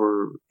 like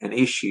over an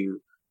issue.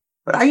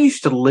 But I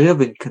used to live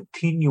in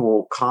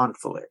continual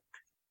conflict.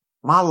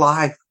 My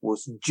life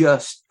was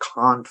just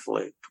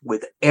conflict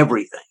with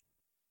everything.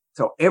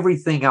 So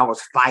everything I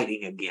was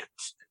fighting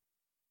against.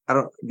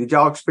 Did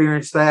y'all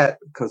experience that?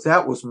 Because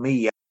that was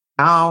me.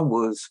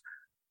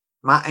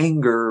 My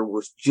anger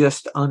was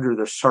just under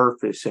the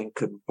surface and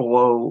could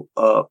blow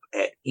up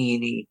at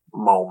any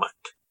moment.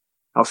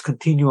 I was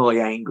continually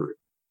angry.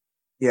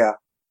 Yeah.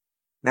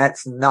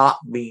 That's not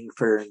being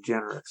fair and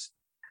generous.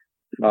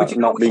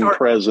 Not being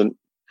present.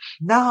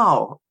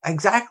 No,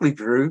 exactly,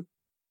 Drew.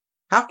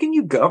 How can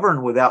you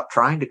govern without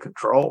trying to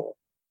control?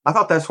 I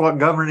thought that's what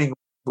governing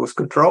was,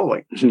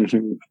 controlling.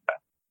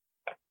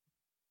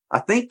 I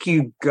think if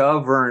you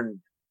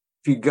govern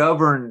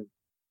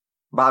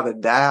by the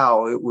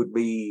Tao, it would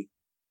be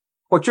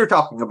what you're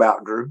talking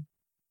about, Drew.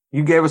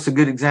 You gave us a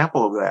good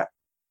example of that.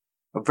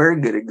 A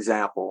very good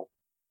example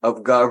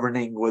of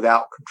governing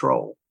without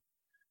control.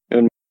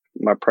 In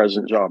my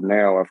present job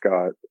now, I've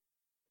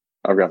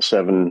got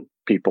 7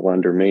 people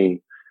under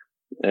me,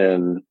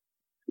 and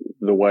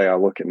the way I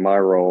look at my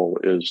role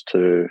is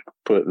to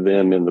put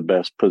them in the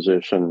best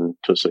position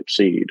to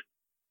succeed.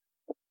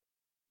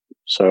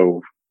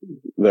 So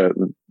a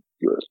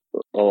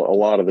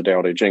lot of the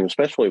Tao Te Ching,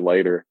 especially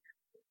later,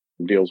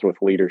 deals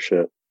with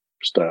leadership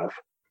stuff.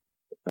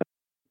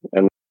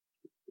 And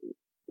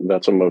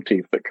that's a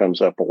motif that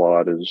comes up a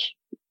lot, is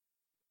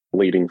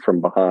leading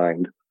from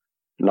behind,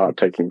 not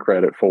taking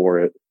credit for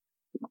it,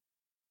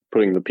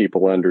 putting the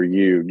people under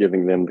you,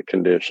 giving them the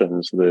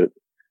conditions that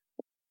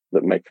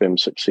make them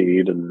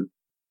succeed, and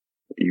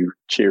you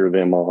cheer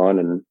them on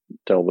and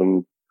tell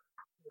them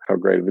how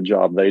great of a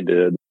job they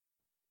did,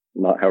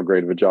 not how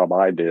great of a job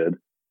I did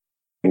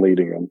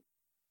leading them.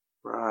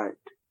 Right.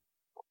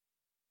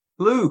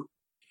 Lou.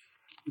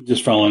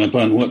 Just following up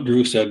on what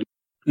Drew said,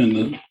 in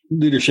the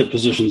leadership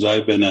positions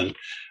I've been in,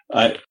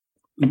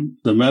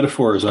 the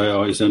metaphors I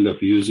always end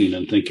up using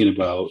and thinking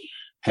about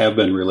have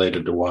been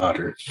related to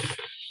water.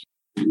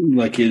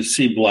 Like you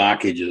see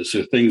blockages,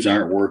 so things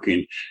aren't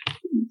working.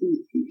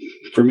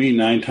 For me,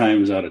 9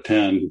 times out of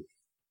 10,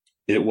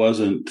 it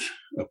wasn't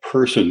a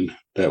person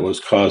that was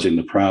causing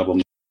the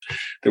problem.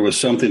 There was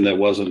something that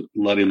wasn't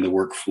letting the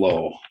work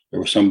flow. There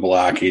was some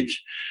blockage.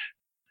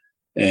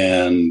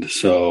 And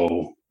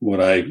so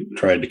what I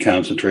tried to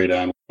concentrate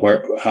on,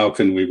 how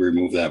can we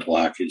remove that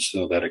blockage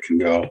so that it can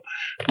go?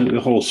 The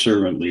whole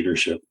servant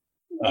leadership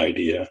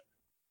idea.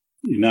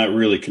 You're not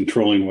really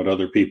controlling what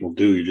other people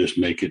do. You're just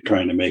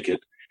trying to make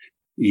it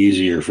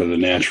easier for the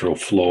natural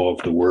flow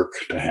of the work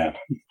to happen.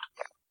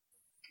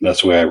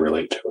 That's the way I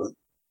relate to it.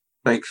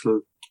 Thanks,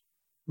 Lou.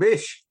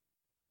 Bish.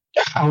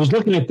 I was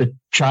looking at the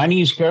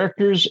Chinese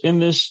characters in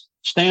this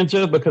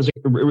stanza because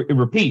it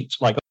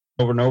repeats like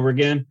over and over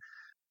again.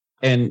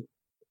 And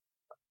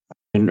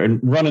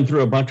running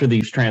through a bunch of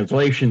these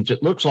translations,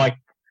 it looks like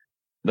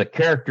the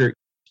character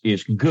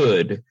is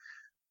good.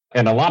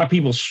 And a lot of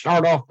people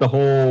start off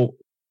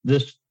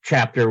this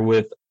chapter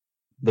with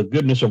the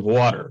goodness of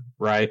water,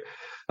 right?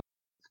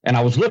 And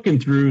I was looking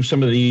through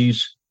some of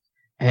these,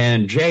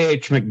 and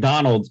J.H.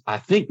 McDonald, I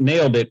think,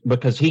 nailed it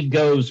because he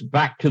goes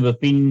back to the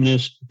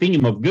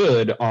theme of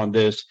good on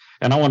this.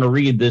 And I want to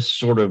read this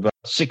sort of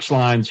 6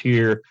 lines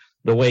here,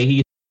 the way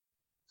he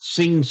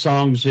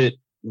sing-songs it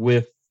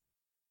with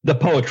the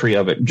poetry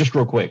of it. Just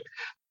real quick.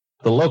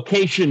 The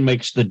location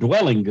makes the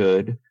dwelling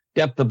good.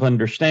 Depth of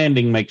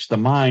understanding makes the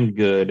mind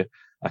good.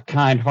 A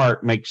kind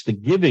heart makes the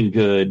giving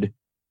good.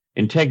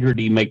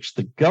 Integrity makes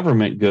the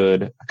government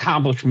good.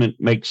 Accomplishment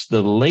makes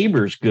the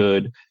labors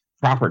good.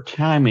 Proper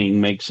timing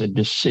makes a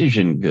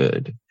decision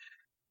good.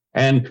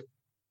 And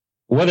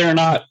whether or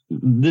not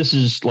this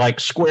is like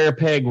square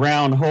peg,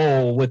 round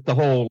hole with the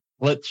whole,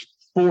 let's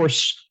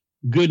force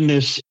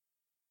goodness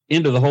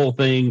into the whole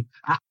thing,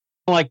 I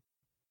like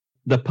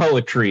the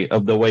poetry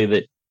of the way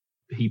that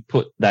he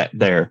put that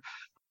there.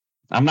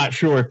 I'm not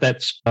sure if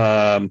that's,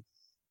 how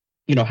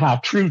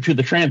true to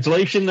the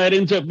translation that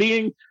ends up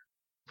being,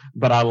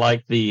 but I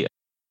like the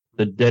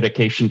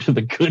dedication to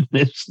the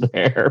goodness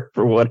there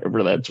for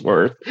whatever that's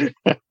worth. Isn't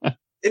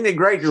it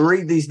great to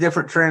read these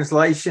different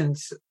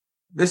translations?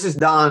 This is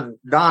Don.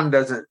 Don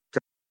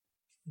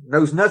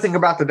knows nothing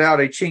about the Tao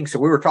Te Ching, so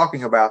we were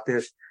talking about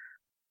this.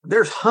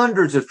 There's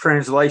hundreds of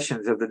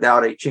translations of the Tao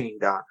Te Ching,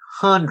 Don.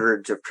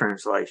 Hundreds of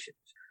translations.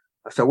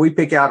 So we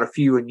pick out a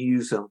few and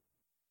use them.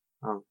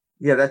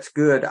 Yeah, that's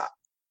good.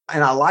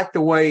 And I like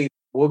the way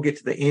we'll get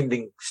to the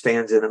ending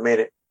stanza in a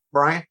minute.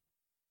 Brian?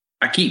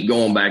 I keep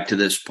going back to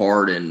this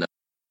part in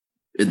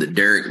the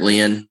Derek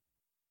Lynn.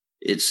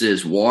 It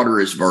says,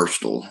 water is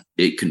versatile.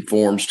 It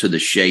conforms to the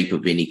shape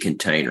of any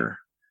container.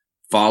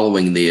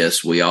 Following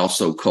this, we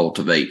also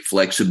cultivate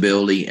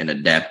flexibility and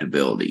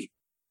adaptability.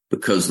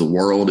 because the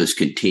world is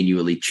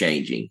continually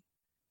changing.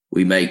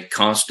 We make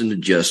constant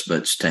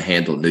adjustments to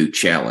handle new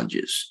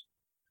challenges.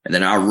 And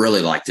then I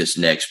really like this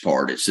next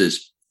part. It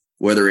says,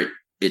 whether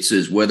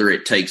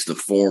it takes the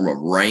form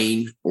of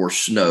rain or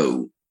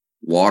snow,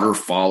 water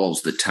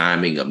follows the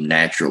timing of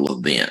natural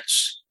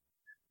events.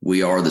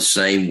 We are the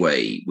same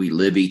way. We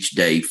live each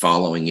day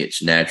following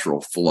its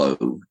natural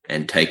flow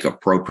and take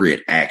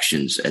appropriate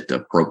actions at the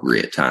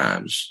appropriate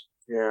times.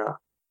 Yeah.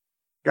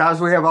 Guys,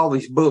 we have all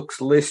these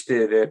books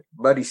listed at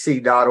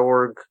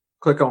buddyc.org.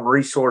 Click on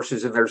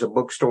resources and there's a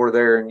bookstore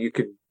there, and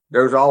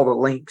there's all the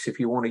links if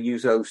you want to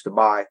use those to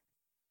buy.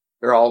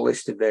 They're all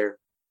listed there.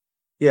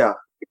 Yeah.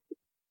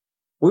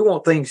 We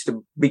want things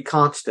to be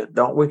constant,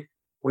 don't we?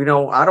 I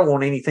don't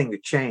want anything to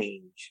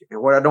change.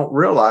 And what I don't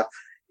realize,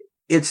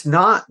 it's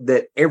not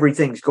that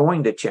everything's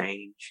going to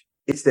change.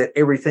 It's that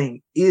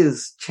everything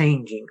is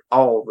changing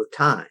all the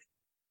time.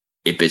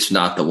 If it's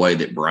not the way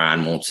that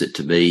Brian wants it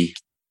to be.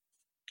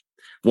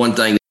 One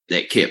thing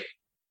that kept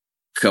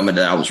coming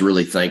that I was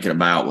really thinking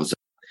about was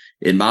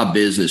in my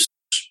business,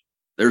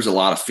 there's a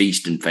lot of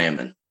feast and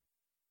famine.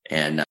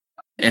 And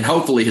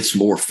hopefully it's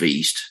more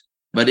feast,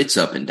 but it's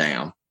up and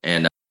down.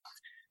 And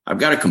I've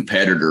got a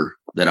competitor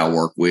that I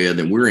work with,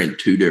 and we're in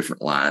two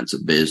different lines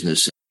of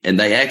business. And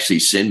they actually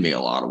send me a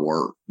lot of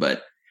work,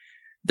 but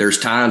there's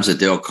times that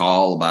they'll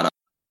call about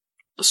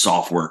a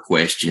software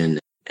question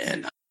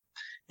and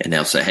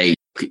they'll say, hey,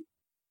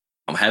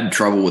 I'm having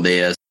trouble with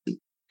this.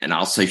 And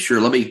I'll say,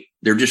 sure,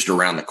 they're just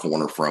around the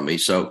corner from me.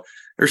 So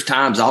there's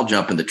times I'll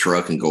jump in the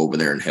truck and go over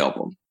there and help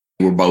them.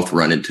 We're both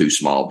running two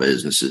small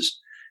businesses.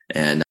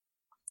 And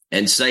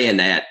saying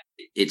that,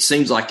 it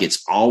seems like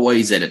it's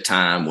always at a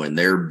time when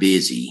they're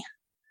busy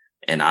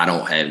and I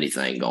don't have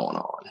anything going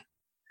on.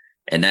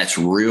 And that's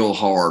real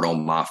hard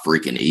on my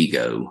freaking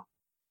ego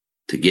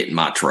to get in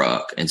my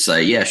truck and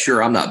say, yeah,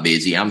 sure, I'm not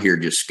busy. I'm here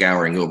just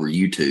scouring over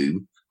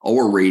YouTube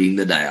or reading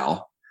the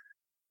Dow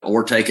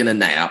or taking a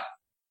nap.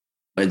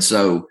 And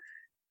so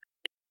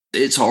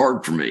it's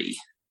hard for me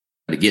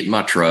to get in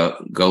my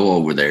truck, go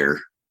over there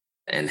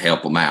and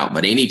help them out.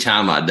 But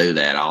anytime I do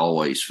that, I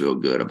always feel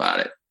good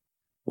about it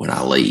when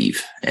I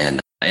leave. And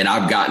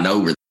I've gotten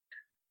over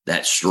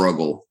that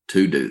struggle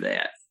to do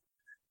that.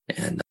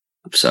 And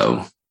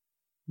so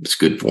it's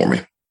good for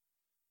me.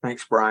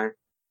 Thanks, Brian.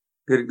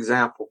 Good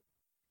example.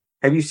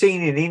 Have you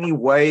seen in any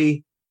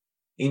way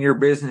in your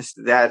business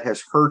that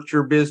has hurt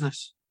your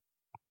business?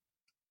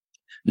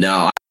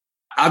 No,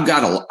 I've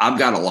got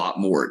a lot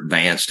more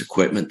advanced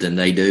equipment than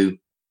they do.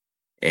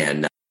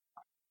 And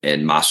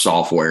my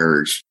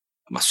software's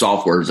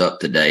up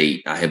to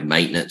date. I have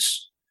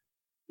maintenance,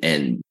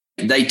 and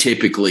they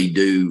typically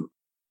do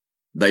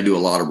a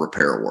lot of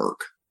repair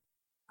work,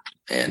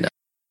 and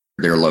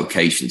their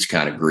location's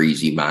kind of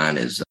greasy. Mine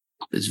is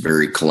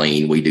very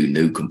clean. We do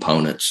new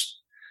components.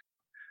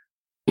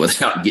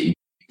 Without getting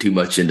too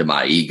much into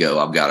my ego,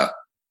 I've got a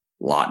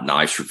lot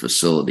nicer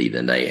facility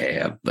than they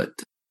have, but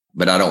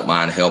I don't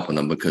mind helping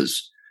them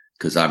because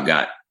I've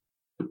got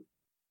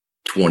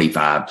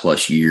 25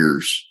 plus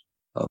years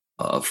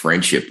of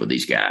friendship with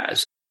these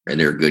guys, and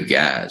they're good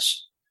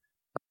guys.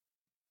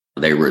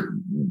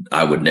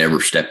 I would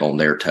never step on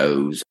their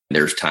toes.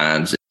 There's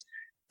times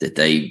that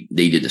they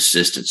needed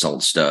assistance on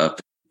stuff,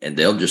 and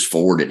they'll just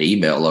forward an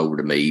email over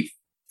to me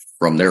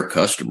from their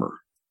customer.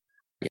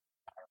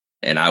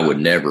 And I would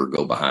never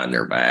go behind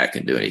their back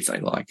and do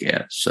anything like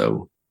that.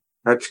 So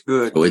that's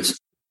good. So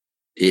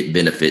it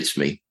benefits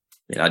me.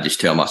 And I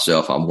just tell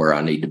myself I'm where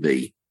I need to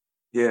be.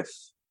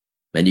 Yes.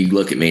 And you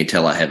look at me and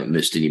tell I haven't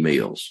missed any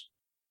meals.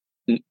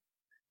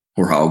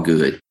 We're all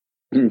good.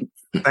 Thank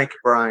you,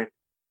 Brian.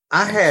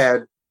 I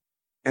had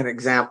an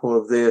example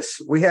of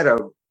this.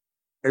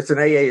 It's an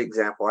AA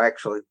example,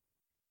 actually.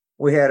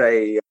 We had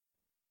a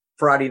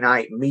Friday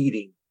night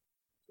meeting,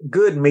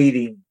 good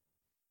meeting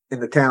in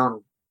the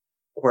town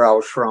where I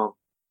was from.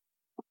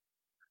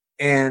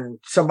 And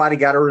somebody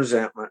got a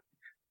resentment.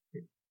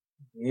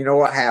 You know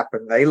what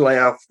happened? They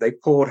left. They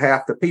pulled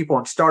half the people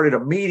and started a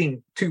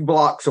meeting 2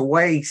 blocks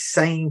away,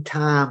 same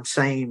time,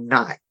 same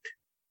night.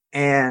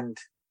 And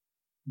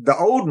the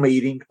old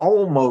meeting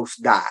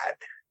almost died.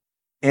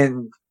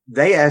 And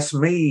they asked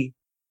me,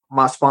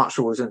 my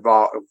sponsor was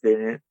involved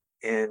in it,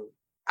 and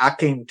I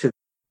came to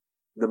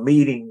the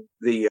meeting,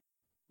 the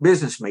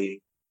business meeting.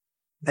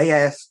 They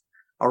asked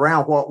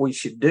around what we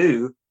should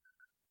do.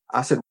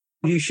 I said,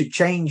 you should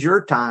change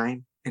your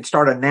time and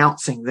start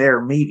announcing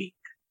their meeting.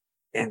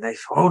 And they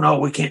said, oh, no,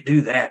 we can't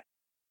do that.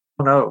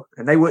 Oh, no.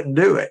 And they wouldn't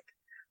do it.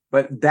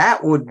 But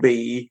that would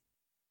be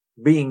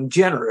being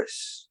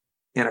generous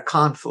in a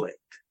conflict.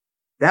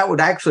 That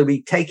would actually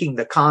be taking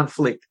the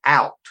conflict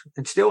out.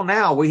 And still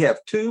now we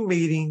have 2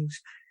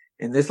 meetings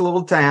in this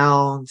little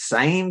town,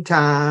 same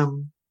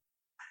time.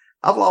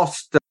 I've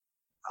lost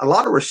a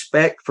lot of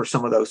respect for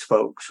some of those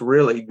folks,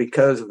 really,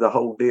 because of the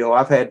whole deal.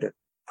 I've had to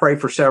pray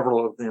for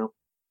several of them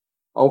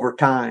over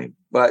time.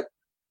 But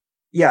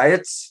yeah,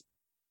 it's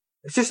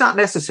just not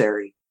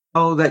necessary.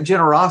 Oh, that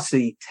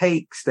generosity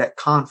takes that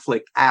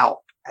conflict out,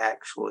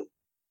 actually.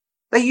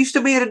 They used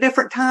to be at a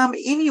different time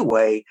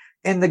anyway.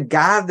 And the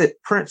guy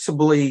that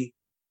principally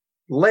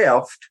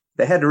left,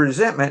 that had the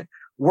resentment,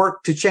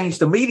 worked to change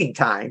the meeting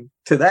time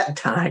to that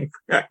time.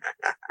 I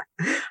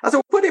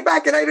said, put it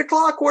back at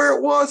 8:00 where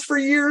it was for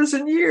years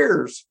and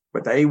years.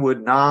 But they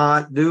would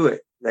not do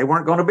it. They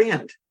weren't going to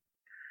bend.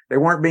 They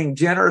weren't being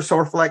generous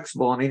or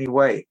flexible in any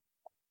way.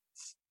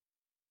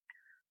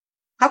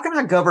 How can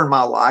I govern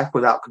my life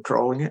without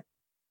controlling it?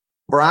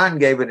 Brian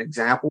gave an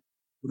example.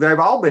 They've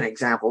all been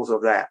examples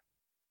of that.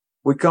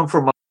 We come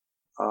from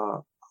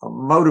a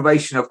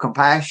motivation of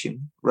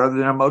compassion rather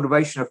than a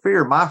motivation of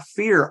fear. My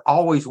fear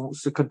always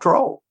wants to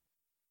control.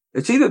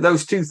 It's either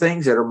those two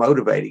things that are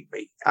motivating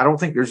me. I don't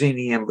think there's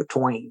any in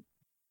between.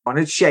 And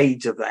it's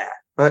shades of that.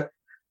 But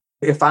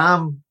if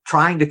I'm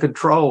trying to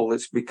control,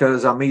 it's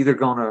because I'm either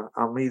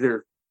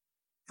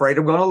afraid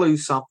I'm going to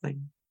lose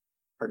something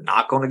or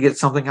not going to get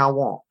something I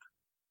want.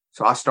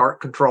 So I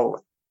start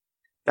controlling.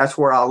 That's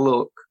where I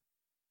look.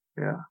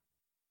 Yeah.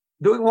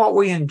 Doing what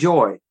we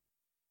enjoy.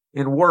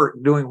 In work,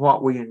 doing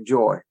what we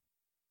enjoy.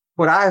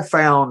 What I have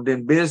found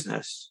in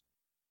business,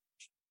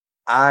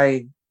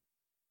 I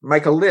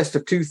make a list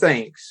of two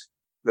things,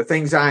 the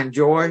things I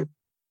enjoy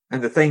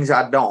and the things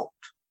I don't.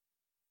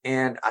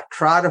 And I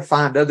try to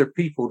find other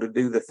people to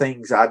do the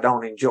things I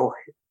don't enjoy.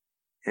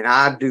 And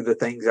I do the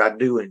things I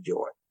do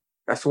enjoy.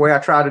 That's the way I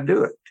try to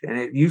do it. And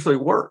it usually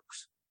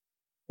works.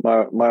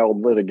 My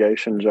old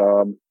litigation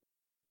job,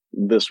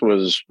 this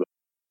was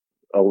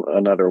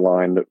another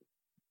line that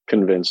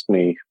convinced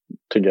me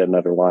to get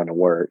another line of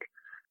work,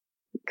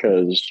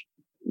 because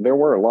there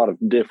were a lot of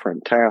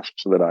different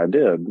tasks that I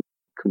did,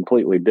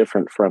 completely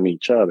different from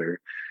each other,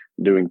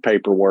 doing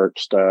paperwork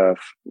stuff,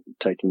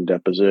 taking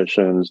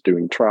depositions,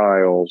 doing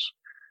trials,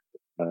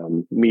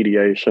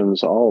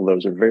 mediations. All of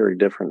those are very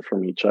different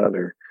from each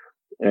other.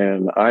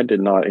 And I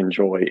did not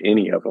enjoy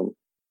any of them,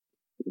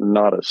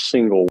 not a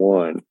single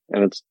one.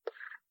 And it's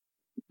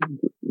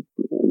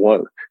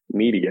what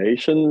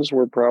mediations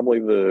were probably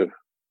the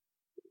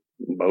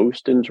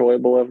most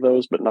enjoyable of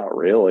those, but not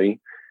really.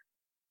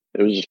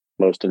 It was just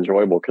most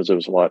enjoyable because it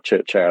was a lot of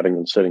chit chatting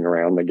and sitting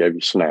around. They gave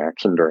you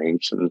snacks and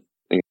drinks, and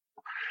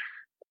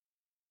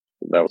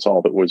that was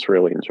all that was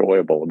really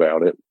enjoyable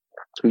about it.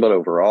 But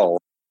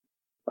overall,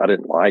 I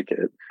didn't like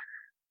it.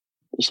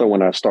 So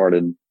when I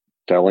started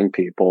telling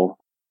people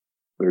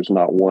there's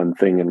not one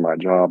thing in my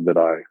job that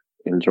I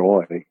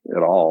enjoy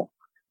at all,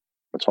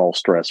 it's all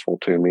stressful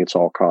to me. It's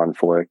all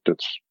conflict.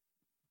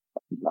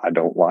 I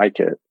don't like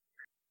it.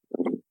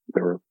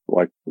 They were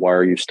like, why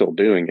are you still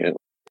doing it?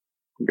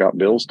 You've got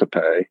bills to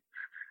pay.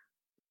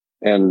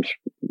 And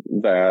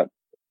that,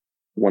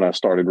 when I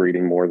started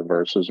reading more of the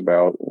verses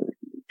about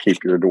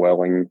keep your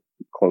dwelling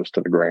close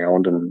to the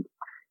ground, and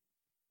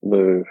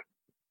the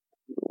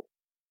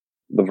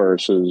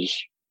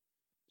verses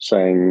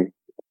saying,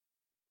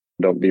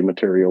 don't be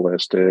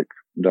materialistic,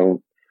 the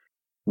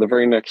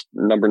very next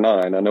number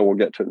 9, I know we'll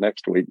get to it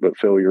next week, but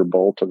fill your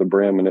bowl to the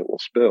brim and it will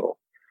spill.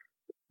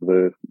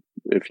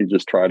 If you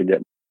just try to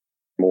get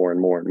more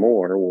and more and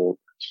more, well,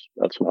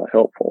 that's not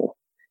helpful.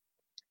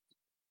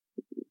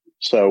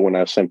 So when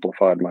I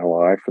simplified my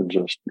life and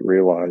just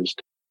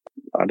realized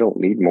I don't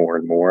need more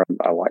and more,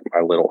 I like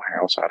my little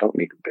house. I don't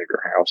need a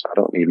bigger house. I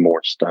don't need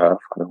more stuff.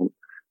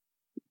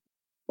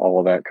 All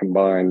of that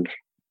combined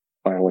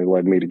finally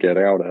led me to get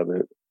out of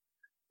it.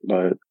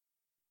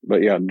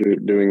 But yeah,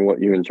 doing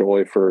what you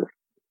enjoy for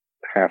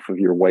half of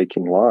your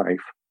waking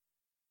life,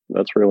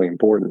 that's really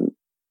important.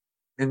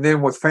 And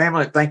then with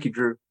family, thank you,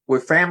 Drew,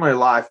 with family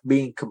life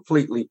being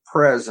completely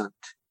present,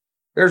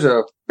 there's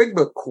a big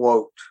book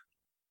quote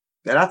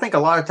that I think a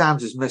lot of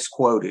times is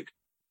misquoted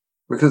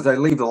because they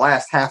leave the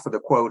last half of the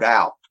quote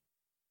out.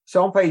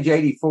 So on page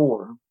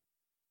 84,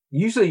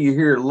 usually you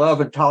hear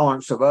love and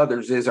tolerance of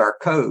others is our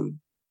code.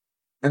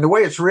 And the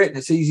way it's written,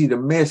 it's easy to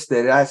miss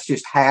that that's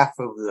just half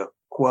of the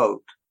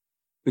quote,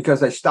 because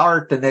they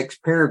start the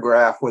next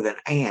paragraph with an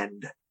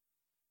and.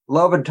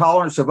 Love and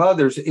tolerance of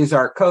others is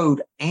our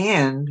code,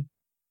 and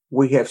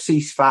we have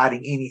ceased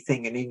fighting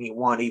anything and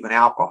anyone, even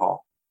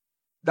alcohol.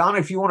 Donna,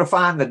 if you want to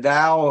find the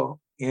Tao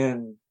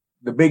in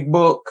the big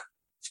book,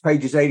 it's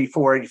pages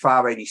 84,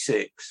 85,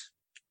 86.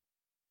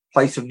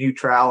 Place of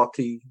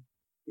neutrality.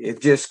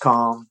 It just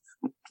comes.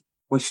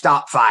 We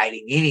stop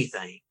fighting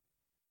anything.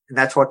 And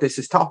that's what this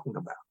is talking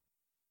about.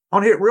 I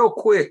want to hit real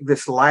quick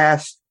this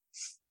last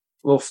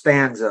little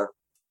stanza.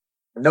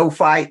 No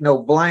fight,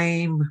 no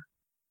blame.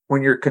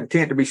 When you're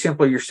content to be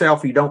simply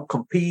yourself, you don't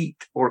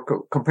compete or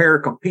compare or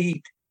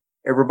compete.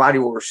 Everybody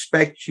will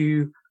respect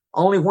you.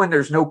 Only when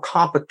there's no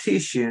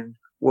competition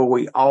will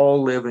we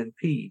all live in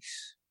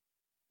peace.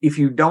 If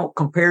you don't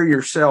compare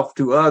yourself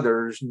to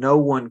others, no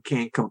one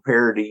can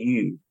compare to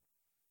you.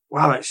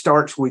 Well, it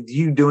starts with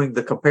you doing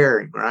the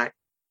comparing, right?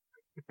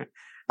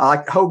 I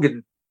like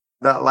Hogan.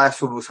 That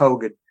last one was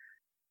Hogan.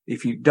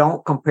 If you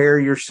don't compare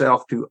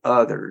yourself to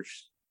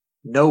others,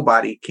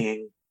 nobody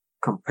can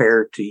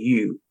compare to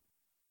you.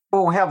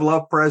 When we have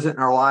love present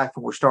in our life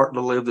and we're starting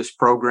to live this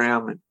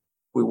program and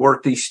we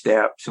work these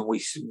steps and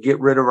we get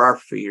rid of our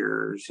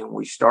fears and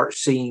we start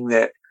seeing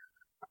that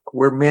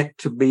We're meant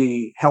to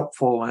be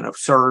helpful and of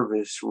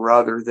service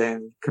rather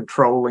than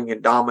controlling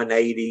and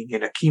dominating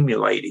and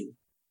accumulating.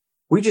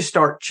 We just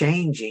start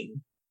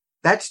changing.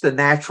 That's the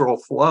natural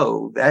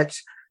flow.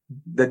 That's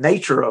the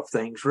nature of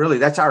things, really.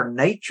 That's our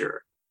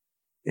nature.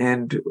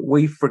 And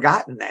we've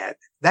forgotten that.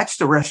 That's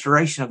the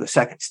restoration of the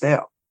second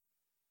step,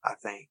 I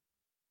think.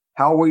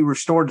 How we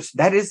restore this,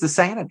 that is the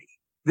sanity.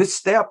 This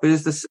step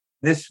is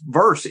this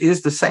verse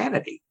is the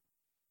sanity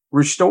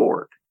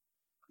restored.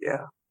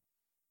 Yeah.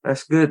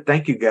 That's good.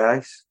 Thank you,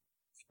 guys.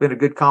 It's been a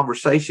good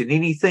conversation.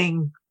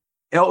 Anything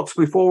else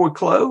before we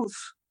close?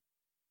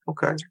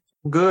 Okay.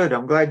 Good.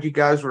 I'm glad you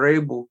guys were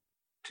able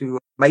to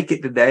make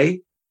it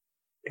today.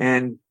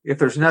 And if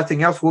there's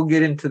nothing else, we'll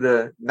get into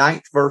the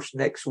 9th verse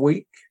next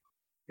week,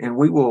 and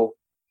we will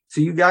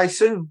see you guys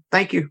soon.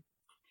 Thank you.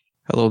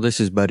 Hello, this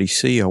is Buddy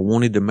C. I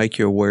wanted to make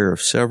you aware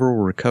of several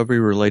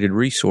recovery-related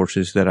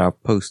resources that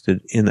I've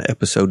posted in the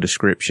episode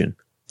description.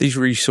 These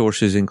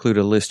resources include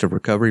a list of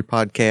recovery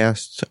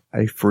podcasts,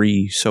 a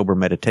free sober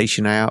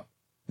meditation app,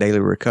 daily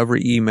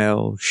recovery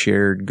email,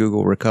 shared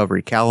Google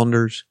recovery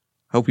calendars.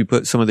 Hope you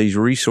put some of these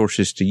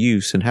resources to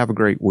use and have a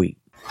great week.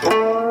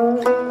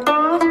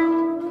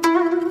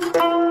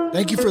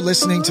 Thank you for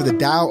listening to the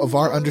Tao of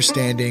Our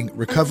Understanding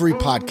Recovery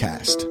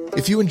Podcast.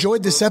 If you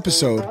enjoyed this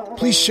episode,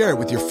 please share it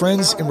with your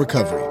friends in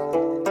recovery.